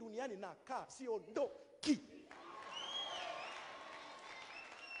nikwambie, mimi duniani nakaa, siondoki.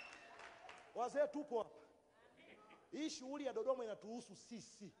 Wazee tupo hapa. Hii shughuli ya Dodoma inatuhusu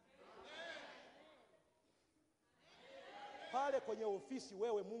sisi. Pale kwenye ofisi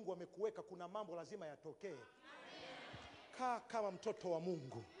wewe Mungu amekuweka, kuna mambo lazima yatokee. Kaa kama mtoto wa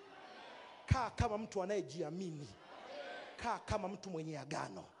Mungu. Kaa kama mtu anayejiamini. Kaa kama mtu mwenye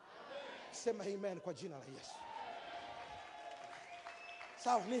agano. Sema amen kwa jina la Yesu.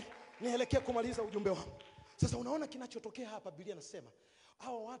 Sawa, nielekee kumaliza ujumbe wangu. Sasa unaona kinachotokea hapa, Biblia inasema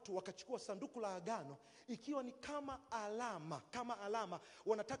hawa watu wakachukua sanduku la agano ikiwa ni kama alama,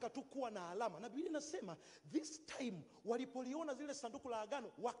 wanataka tu kuwa na alama. Na Biblia inasema this time walipoliona zile sanduku la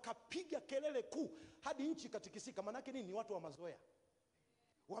agano wakapiga kelele kuu hadi nchi katikisika. Maana yake nini? Ni watu wa mazoea.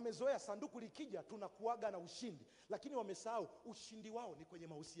 Wamezoea sanduku likija tunakuaga na ushindi, lakini wamesahau ushindi wao ni kwenye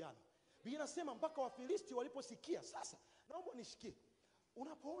mahusiano. Biblia inasema mpaka Wafilisti waliposikia. Sasa naomba nishikie,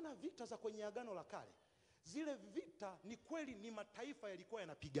 unapoona vita za kwenye agano la kale, zile vita ni kweli ni mataifa yalikuwa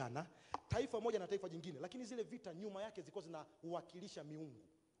yanapigana, taifa moja na taifa jingine, lakini zile vita nyuma yake zilikuwa zinawakilisha miungu.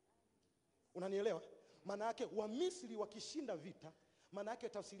 Unanielewa? Maana yake Wamisri wakishinda vita, maana yake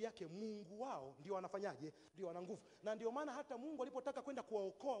tafsiri yake Mungu wao ndio anafanyaje? Ndio ana nguvu. Na ndio maana hata Mungu alipotaka kwenda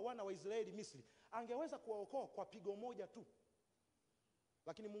kuwaokoa wana wa Israeli Misri, angeweza kuwaokoa kwa pigo moja tu.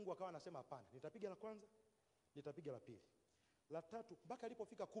 Lakini Mungu akawa anasema hapana, nitapiga la kwanza, nitapiga la pili, la tatu, mpaka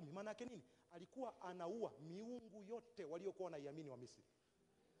alipofika 10. Maana yake nini? Alikuwa anaua miungu yote waliokuwa wanaiamini wa Misri.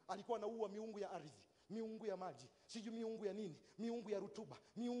 Alikuwa anaua miungu ya ardhi, miungu ya maji, sijui miungu ya nini, miungu ya rutuba,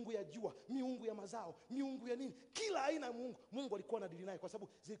 miungu ya jua, miungu ya mazao, miungu ya nini, kila aina ya Mungu. Mungu alikuwa anadili naye kwa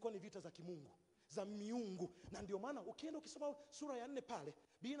sababu zilikuwa ni vita za kimungu, za miungu. Na ndio maana ukienda ukisoma sura ya 4 pale,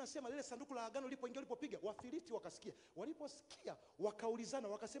 Biblia inasema lile sanduku la agano walipopiga, Wafilisti wakasikia. Waliposikia wakaulizana,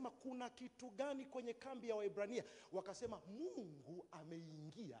 wakasema kuna kitu gani kwenye kambi ya Waebrania? Wakasema Mungu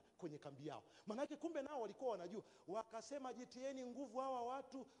ameingia kwenye kambi yao. Maana yake kumbe nao walikuwa wanajua. Wakasema jitieni nguvu hawa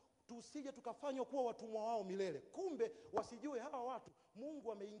watu tusije tukafanywa kuwa watumwa wao milele. Kumbe wasijue hawa watu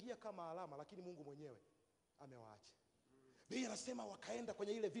Mungu ameingia kama alama, lakini Mungu mwenyewe amewaacha. Biblia inasema wakaenda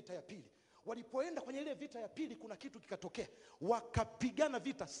kwenye ile vita ya pili. Walipoenda kwenye ile vita ya pili, kuna kitu kikatokea. Wakapigana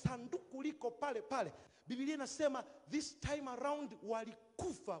vita, sanduku liko pale pale. Biblia inasema this time around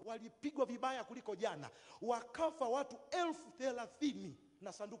walikufa, walipigwa vibaya kuliko jana. Wakafa watu 30,000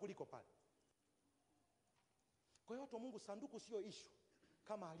 na sanduku liko pale. Kwa hiyo watu wa Mungu, sanduku sio issue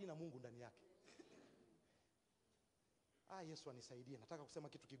kama halina Mungu ndani yake. Yesu anisaidie, nataka kusema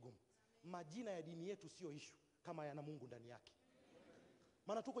kitu kigumu. Majina ya dini yetu sio issue kama yana Mungu ndani yake.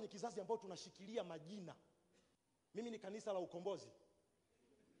 Maana tuko kwenye kizazi ambao tunashikilia majina. Mimi ni kanisa la ukombozi.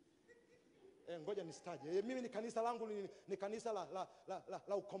 Ngoja nistaje. Mimi ni kanisa langu ni kanisa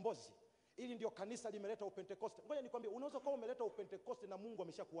la ukombozi. Ili ndio kanisa limeleta upentekoste. Ngoja nikwambie, unaweza kuwa umeleta upentekoste na Mungu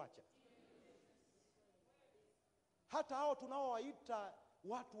ameshakuacha. Hata hao tunaowaita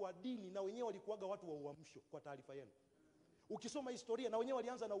watu wa dini na wenyewe walikuwaga watu wa uamsho, kwa taarifa yenu. Ukisoma historia na wenyewe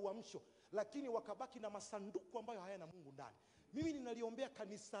walianza na uamsho, lakini wakabaki na masanduku ambayo hayana Mungu ndani. Mimi ninaliombea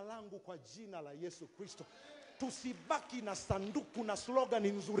kanisa langu kwa jina la Yesu Kristo, tusibaki na sanduku na slogan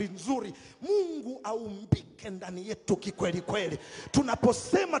nzuri nzuri. Mungu aumbike ndani yetu kikweli kweli.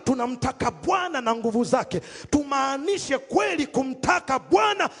 Tunaposema tunamtaka Bwana na nguvu zake, tumaanishe kweli kumtaka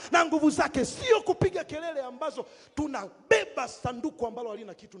Bwana na nguvu zake, sio kupiga kelele ambazo tunabeba sanduku ambalo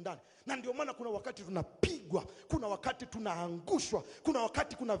halina kitu ndani. Na ndio maana kuna wakati tunapigwa, kuna wakati tunaangushwa, kuna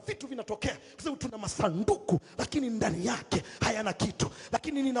wakati kuna vitu vinatokea kwa sababu tuna masanduku lakini ndani yake hayana kitu.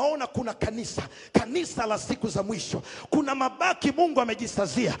 Lakini ninaona kuna kanisa la siku za mwisho, kuna mabaki Mungu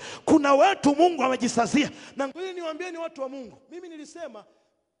amejisazia, kuna watu Mungu amejisazia. Na ngoja niwaambieni watu wa Mungu, mimi nilisema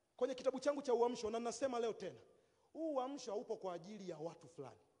kwenye kitabu changu cha uamsho na ninasema leo tena, uamsho haupo kwa ajili ya watu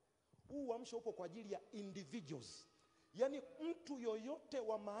fulani. Uamsho upo kwa ajili ya individuals. Yaani mtu yoyote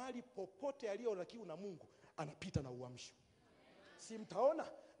wa mahali popote aliyo na kiu na Mungu anapita na uamsho. Si mtaona?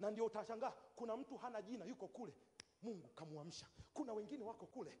 Na ndio utashangaa kuna mtu hana jina yuko kule, Mungu kamuamsha. Kuna wengine wako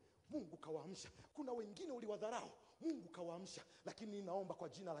kule, Mungu kawaamsha. Kuna wengine uliwadharau, Mungu kawaamsha. Lakini ninaomba kwa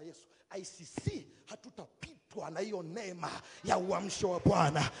jina la Yesu, ICC hatutapitwa na hiyo neema ya uamsho wa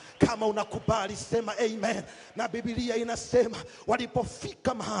Bwana. Kama unakubali sema amen. Na Biblia inasema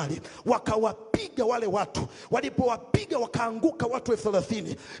walipofika mahali wakawapiga wale watu, walipowapiga wakaanguka watu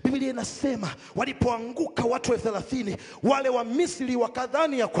 30,000. Biblia inasema walipoanguka watu 30,000, wale wa Misri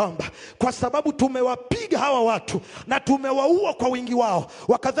wakadhani ya kwamba kwa sababu tumewapiga hawa watu na tumewaua kwa wingi wao,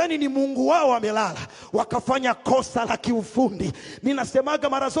 wakadhani ni Mungu wao amelala, wakafanya kosa la kiufundi. Ninasemaga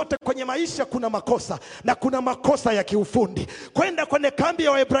mara zote kwenye maisha kuna makosa na kuna makosa ya kiufundi. Kwenda kwenye kambi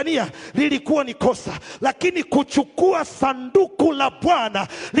ya Waebrania lilikuwa ni kosa, lakini kuchukua sanduku la Bwana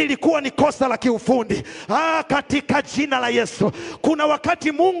lilikuwa ni kosa la kiufundi. Katika jina la Yesu, kuna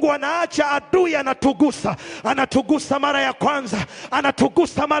wakati Mungu anaacha adui anatugusa mara ya kwanza,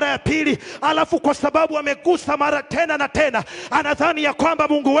 anatugusa mara ya pili, alafu kwa sababu amegusa mara tena na tena anadhani ya kwamba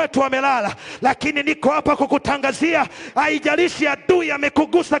Mungu wetu amelala. Lakini niko hapa kukutangazia, haijalishi adui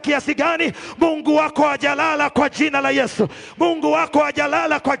amekugusa kiasi gani, Mungu wako hajalala kwa jina la Yesu. Mungu wako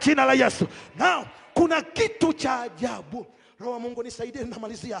hajalala kwa jina la Yesu. Now, kuna kitu cha ajabu. Roho Mungu nisaidie,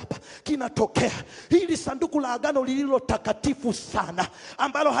 namalizia hapa. Kinatokea hili sanduku la agano lililo takatifu sana,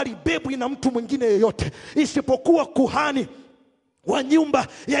 ambalo halibebwi na mtu mwingine yeyote isipokuwa kuhani wa nyumba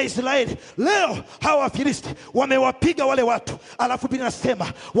ya Israeli. Leo hawa Wafilisti wamewapiga wale watu, alafu Biblia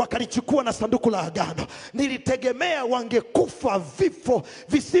inasema wakalichukua na sanduku la agano. Nilitegemea wangekufa vifo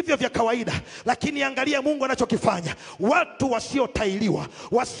visivyo vya kawaida, lakini angalia Mungu anachokifanya. Watu wasiotailiwa,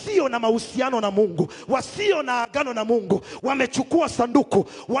 wasio na mahusiano na Mungu, wasio na agano na Mungu, wamechukua sanduku,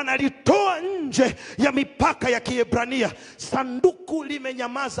 wanalitoa nje ya mipaka ya Kiebrania. Sanduku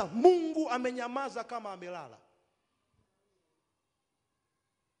limenyamaza. Mungu amenyamaza kama amelala.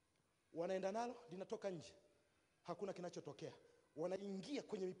 Wanaenda nalo, linatoka nje, hakuna kinachotokea. Wanaingia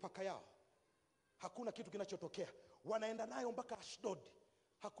kwenye mipaka yao, hakuna kitu kinachotokea. Wanaenda nayo mpaka Ashdod,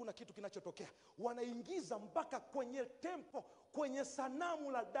 hakuna kitu kinachotokea. Wanaingiza mpaka kwenye tempo, kwenye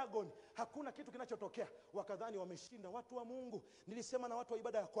sanamu la Dagon, hakuna kitu kinachotokea. Wakadhani wameshinda. Watu wa Mungu, nilisema na watu wa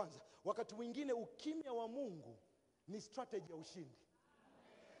ibada ya kwanza, wakati mwingine ukimya wa Mungu ni strategy ya ushindi.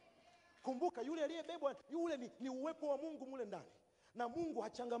 Kumbuka yule aliyebebwa, yule ni uwepo wa Mungu mule ndani. Na Mungu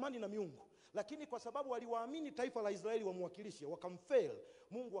hachangamani na miungu. Lakini kwa sababu waliwaamini taifa la Israeli wamwakilishe, wakamfail,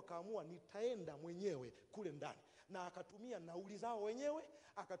 Mungu akaamua nitaenda mwenyewe kule ndani. Na akatumia nauli zao wenyewe,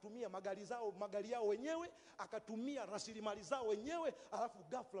 akatumia magari yao wenyewe, akatumia rasilimali zao wenyewe. Alafu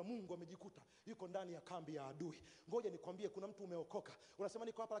ghafla Mungu amejikuta yuko ndani ya kambi ya adui. Ngoja nikwambie, kuna mtu umeokoka, unasema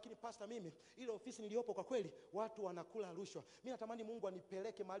niko hapa lakini pastor, mimi ile ofisi niliyopo kwa kweli watu wanakula rushwa, mimi natamani Mungu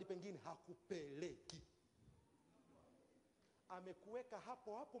anipeleke mahali pengine. Hakupeleki. Amekuweka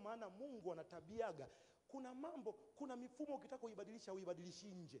hapo hapo, maana Mungu anatabiaga. Kuna mambo, kuna mifumo ukitaka kuibadilisha uibadilishi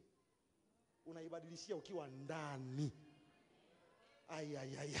nje, unaibadilishia ukiwa ndani.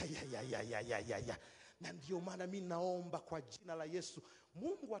 Na ndio maana mimi naomba kwa jina la Yesu,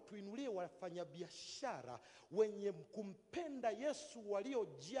 Mungu atuinulie wafanyabiashara wenye kumpenda Yesu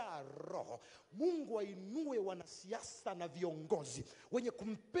waliojaa roho. Mungu ainue wanasiasa na viongozi wenye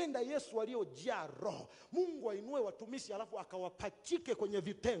kumpenda Yesu waliojaa roho. Mungu ainue watumishi, alafu akawapachike kwenye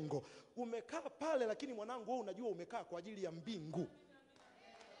vitengo. Umekaa pale, lakini mwanangu wewe unajua umekaa kwa ajili ya mbingu.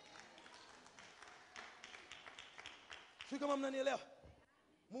 Sio kama mnanielewa?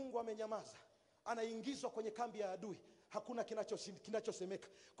 Mungu amenyamaza, anaingizwa kwenye kambi ya adui. Hakuna kinachosemeka.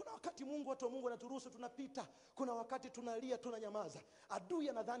 Kuna wakati Mungu, watu wa Mungu, anaturuhusu tunapita. Kuna wakati tunalia, tunanyamaza. Adui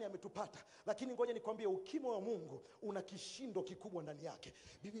anadhani ametupata, lakini ngoja nikwambie, ukimya wa Mungu una kishindo kikubwa ndani yake.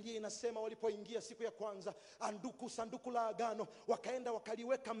 Biblia inasema walipoingia siku ya kwanza, sanduku la agano, wakaenda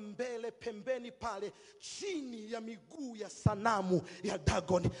wakaliweka mbele pembeni pale chini ya miguu ya sanamu ya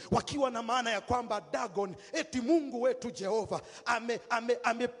Dagon, wakiwa na maana ya kwamba Dagon, eti Mungu wetu Jehova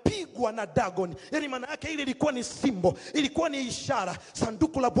amepigwa na Dagon. Yaani maana yake ile ilikuwa ni simbo, ilikuwa ni ishara.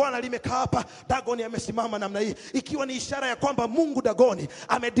 Sanduku la Bwana limekaa hapa, Dagoni amesimama namna hii, ikiwa ni ishara ya kwamba Mungu Dagoni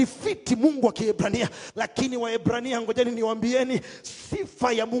amedefeat Mungu wa Kiebrania. Lakini Waebrania, ngojeni niwaambieni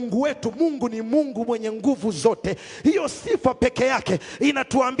sifa ya Mungu wetu. Mungu ni Mungu mwenye nguvu zote. Hiyo sifa peke yake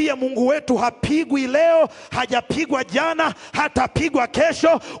inatuambia Mungu wetu hapigwi leo, hajapigwa jana, hatapigwa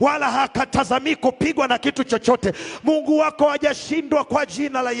kesho, wala hakatazami kupigwa na kitu chochote. Mungu wako hajashindwa kwa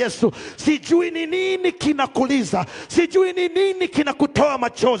jina la Yesu. Sijui ni nini kinakuliza, sijui ni nini kinakutoa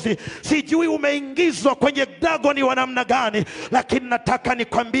machozi, sijui umeingizwa kwenye dagoni wa namna gani, lakini nataka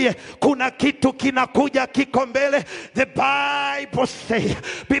nikwambie kuna kitu kinakuja kiko mbele. The Bible say,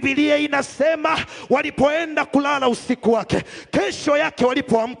 Biblia inasema walipoenda kulala usiku wake, kesho yake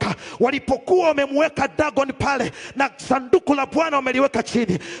walipoamka, walipokuwa wamemweka Dagon pale na sanduku la Bwana wameliweka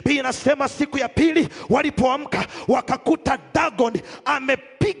chini, Biblia inasema siku ya pili walipoamka wakakuta Dagon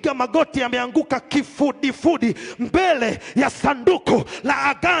amepiga magoti, ameanguka kifudifudi mbele ya sanduku la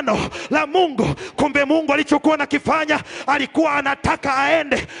agano la Mungu. Kumbe Mungu alichokuwa nakifanya, alikuwa anataka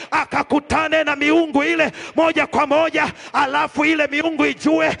aende akakutane na miungu ile moja kwa moja, alafu ile miungu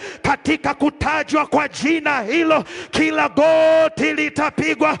ijue katika kutajwa kwa jina hilo kila goti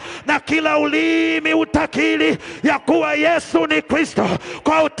litapigwa na kila ulimi utakiri ya kuwa Yesu ni Kristo,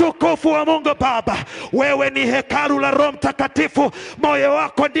 kwa utukufu wa Mungu Baba. Wewe ni hekalu la Roho Mtakatifu, moyo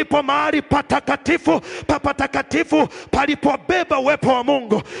wako ndipo mahali patakatifu patakatifu palipobeba uwepo wa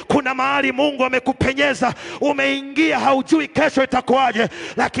Mungu. Kuna mahali Mungu amekupenyeza, umeingia, haujui kesho itakuwaje,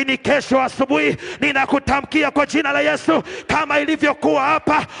 lakini kesho asubuhi ninakutamkia kwa jina la Yesu, kama ilivyokuwa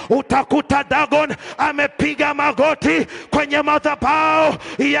hapa, utakuta Dagon amepiga magoti kwenye madhabahu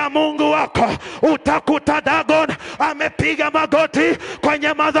ya Mungu wako. Utakuta Dagon amepiga magoti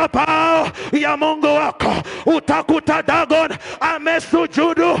kwenye madhabahu ya Mungu wako. Utakuta Dagon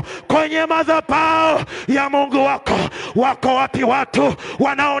amesujudu kwenye madhabahu ya Mungu wako. Wako wapi watu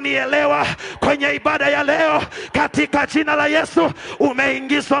wanaonielewa kwenye ibada ya leo? Katika jina la Yesu,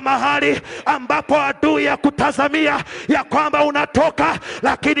 umeingizwa mahali ambapo adui ya kutazamia ya kwamba unatoka,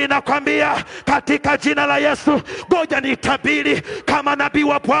 lakini nakwambia katika jina la Yesu, ngoja nitabiri kama nabii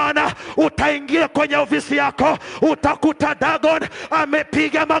wa Bwana. Utaingia kwenye ofisi yako, utakuta Dagon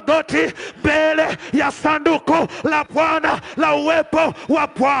amepiga magoti mbele ya sanduku la Bwana, la uwepo wa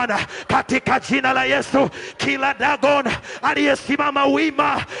Bwana. Katika jina la Yesu, kila Dagon aliyesimama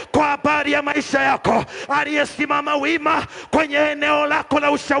wima kwa habari ya maisha yako, aliyesimama wima kwenye eneo lako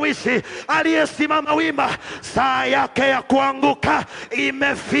la ushawishi, aliyesimama wima, saa yake ya kuanguka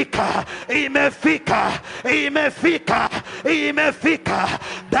imefika, imefika, imefika, imefika.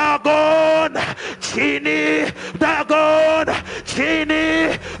 Dagon chini, Dagon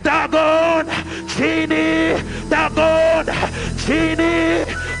chini, Dagon chini, Dagon chini,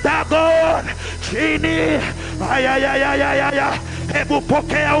 Dagon chini. Ayayayayaya, hebu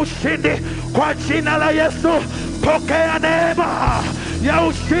pokea ushindi kwa jina la Yesu. Pokea neema ya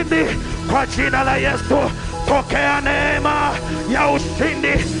ushindi kwa jina la Yesu. Pokea neema ya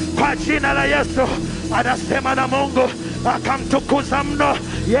ushindi kwa jina la Yesu. Anasema na Mungu akamtukuza mno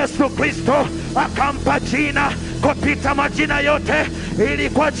Yesu Kristo, akampa jina kupita majina yote, ili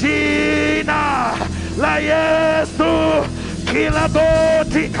kwa jina la Yesu kila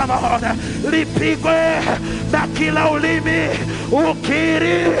goti kama lipigwe na kila ulimi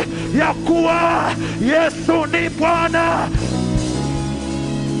ukiri ya kuwa Yesu ni Bwana.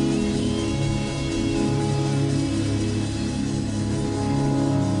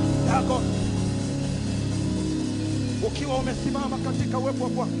 Dagon, ukiwa umesimama katika uwepo wa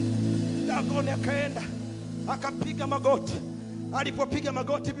Bwana, Dagon akaenda akapiga magoti. Alipopiga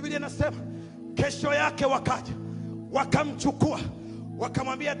magoti, Biblia inasema kesho yake wakaja wakamchukua,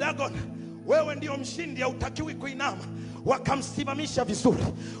 wakamwambia Dagon, wewe ndio mshindi, hautakiwi kuinama. Wakamsimamisha vizuri.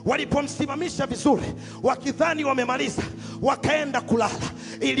 Walipomsimamisha vizuri, wakidhani wamemaliza, wakaenda kulala.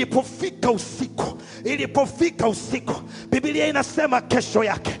 Ilipofika usiku, Biblia inasema kesho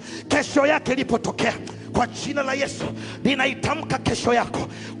yake ilipotokea, kwa jina la Yesu ninaitamka kesho yako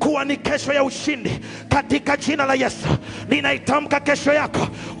kuwa ni kesho ya ushindi. Katika jina la Yesu ninaitamka kesho yako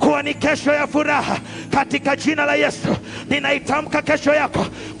kuwa ni kesho ya furaha. Katika jina la Yesu ninaitamka kesho yako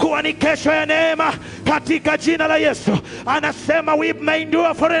kuwa ni kesho ya neema. Katika jina la Yesu, anasema we may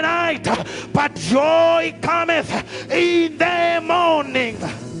endure for a night, but joy cometh in the morning.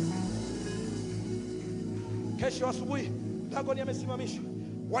 Kesho asubuhi Dagon amesimamishwa.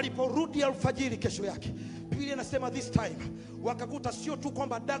 Waliporudi alfajiri kesho yake, Biblia inasema this time wakakuta sio tu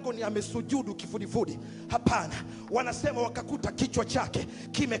kwamba Dagon amesujudu kifudifudi, hapana, wanasema wakakuta kichwa chake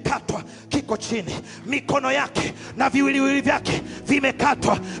kimekatwa, kiko chini, mikono yake na viwiliwili vyake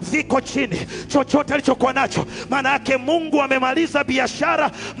vimekatwa, viko chini. Chochote alichokuwa nacho, maana yake Mungu amemaliza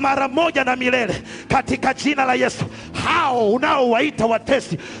biashara mara moja na milele. Katika jina la Yesu, hao unaowaita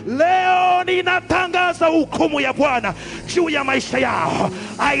watesi, leo ninatangaza hukumu ya Bwana juu ya maisha yao.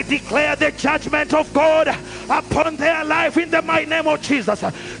 I declare the judgment of God upon their life in the mighty name of Jesus.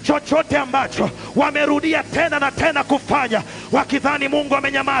 Chochote ambacho wamerudia tena na tena kufanya wakidhani Mungu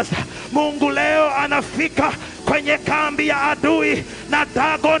amenyamaza, Mungu leo anafika kwenye kambi ya adui na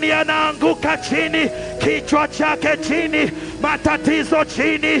Dagon anaanguka chini, kichwa chake chini, matatizo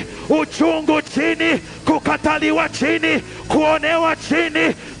chini, uchungu chini, kukataliwa chini, kuonewa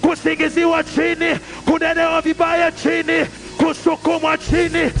chini, kusingiziwa chini, kunenewa vibaya chini, kusukumwa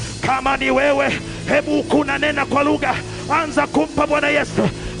chini. Kama ni wewe, hebu kunanena kwa lugha, anza kumpa Bwana Yesu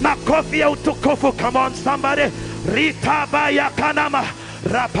makofi ya utukufu. Come on somebody. Ritabaya kanama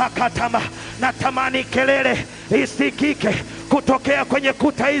rapakatama. Natamani kelele isikike kutokea kwenye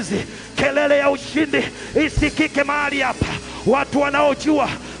kuta hizi, kelele ya ushindi isikike mahali hapa. Watu wanaojua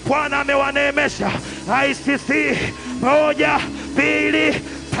Bwana amewaneemesha. ICC 1, 2,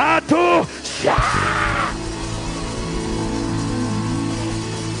 3,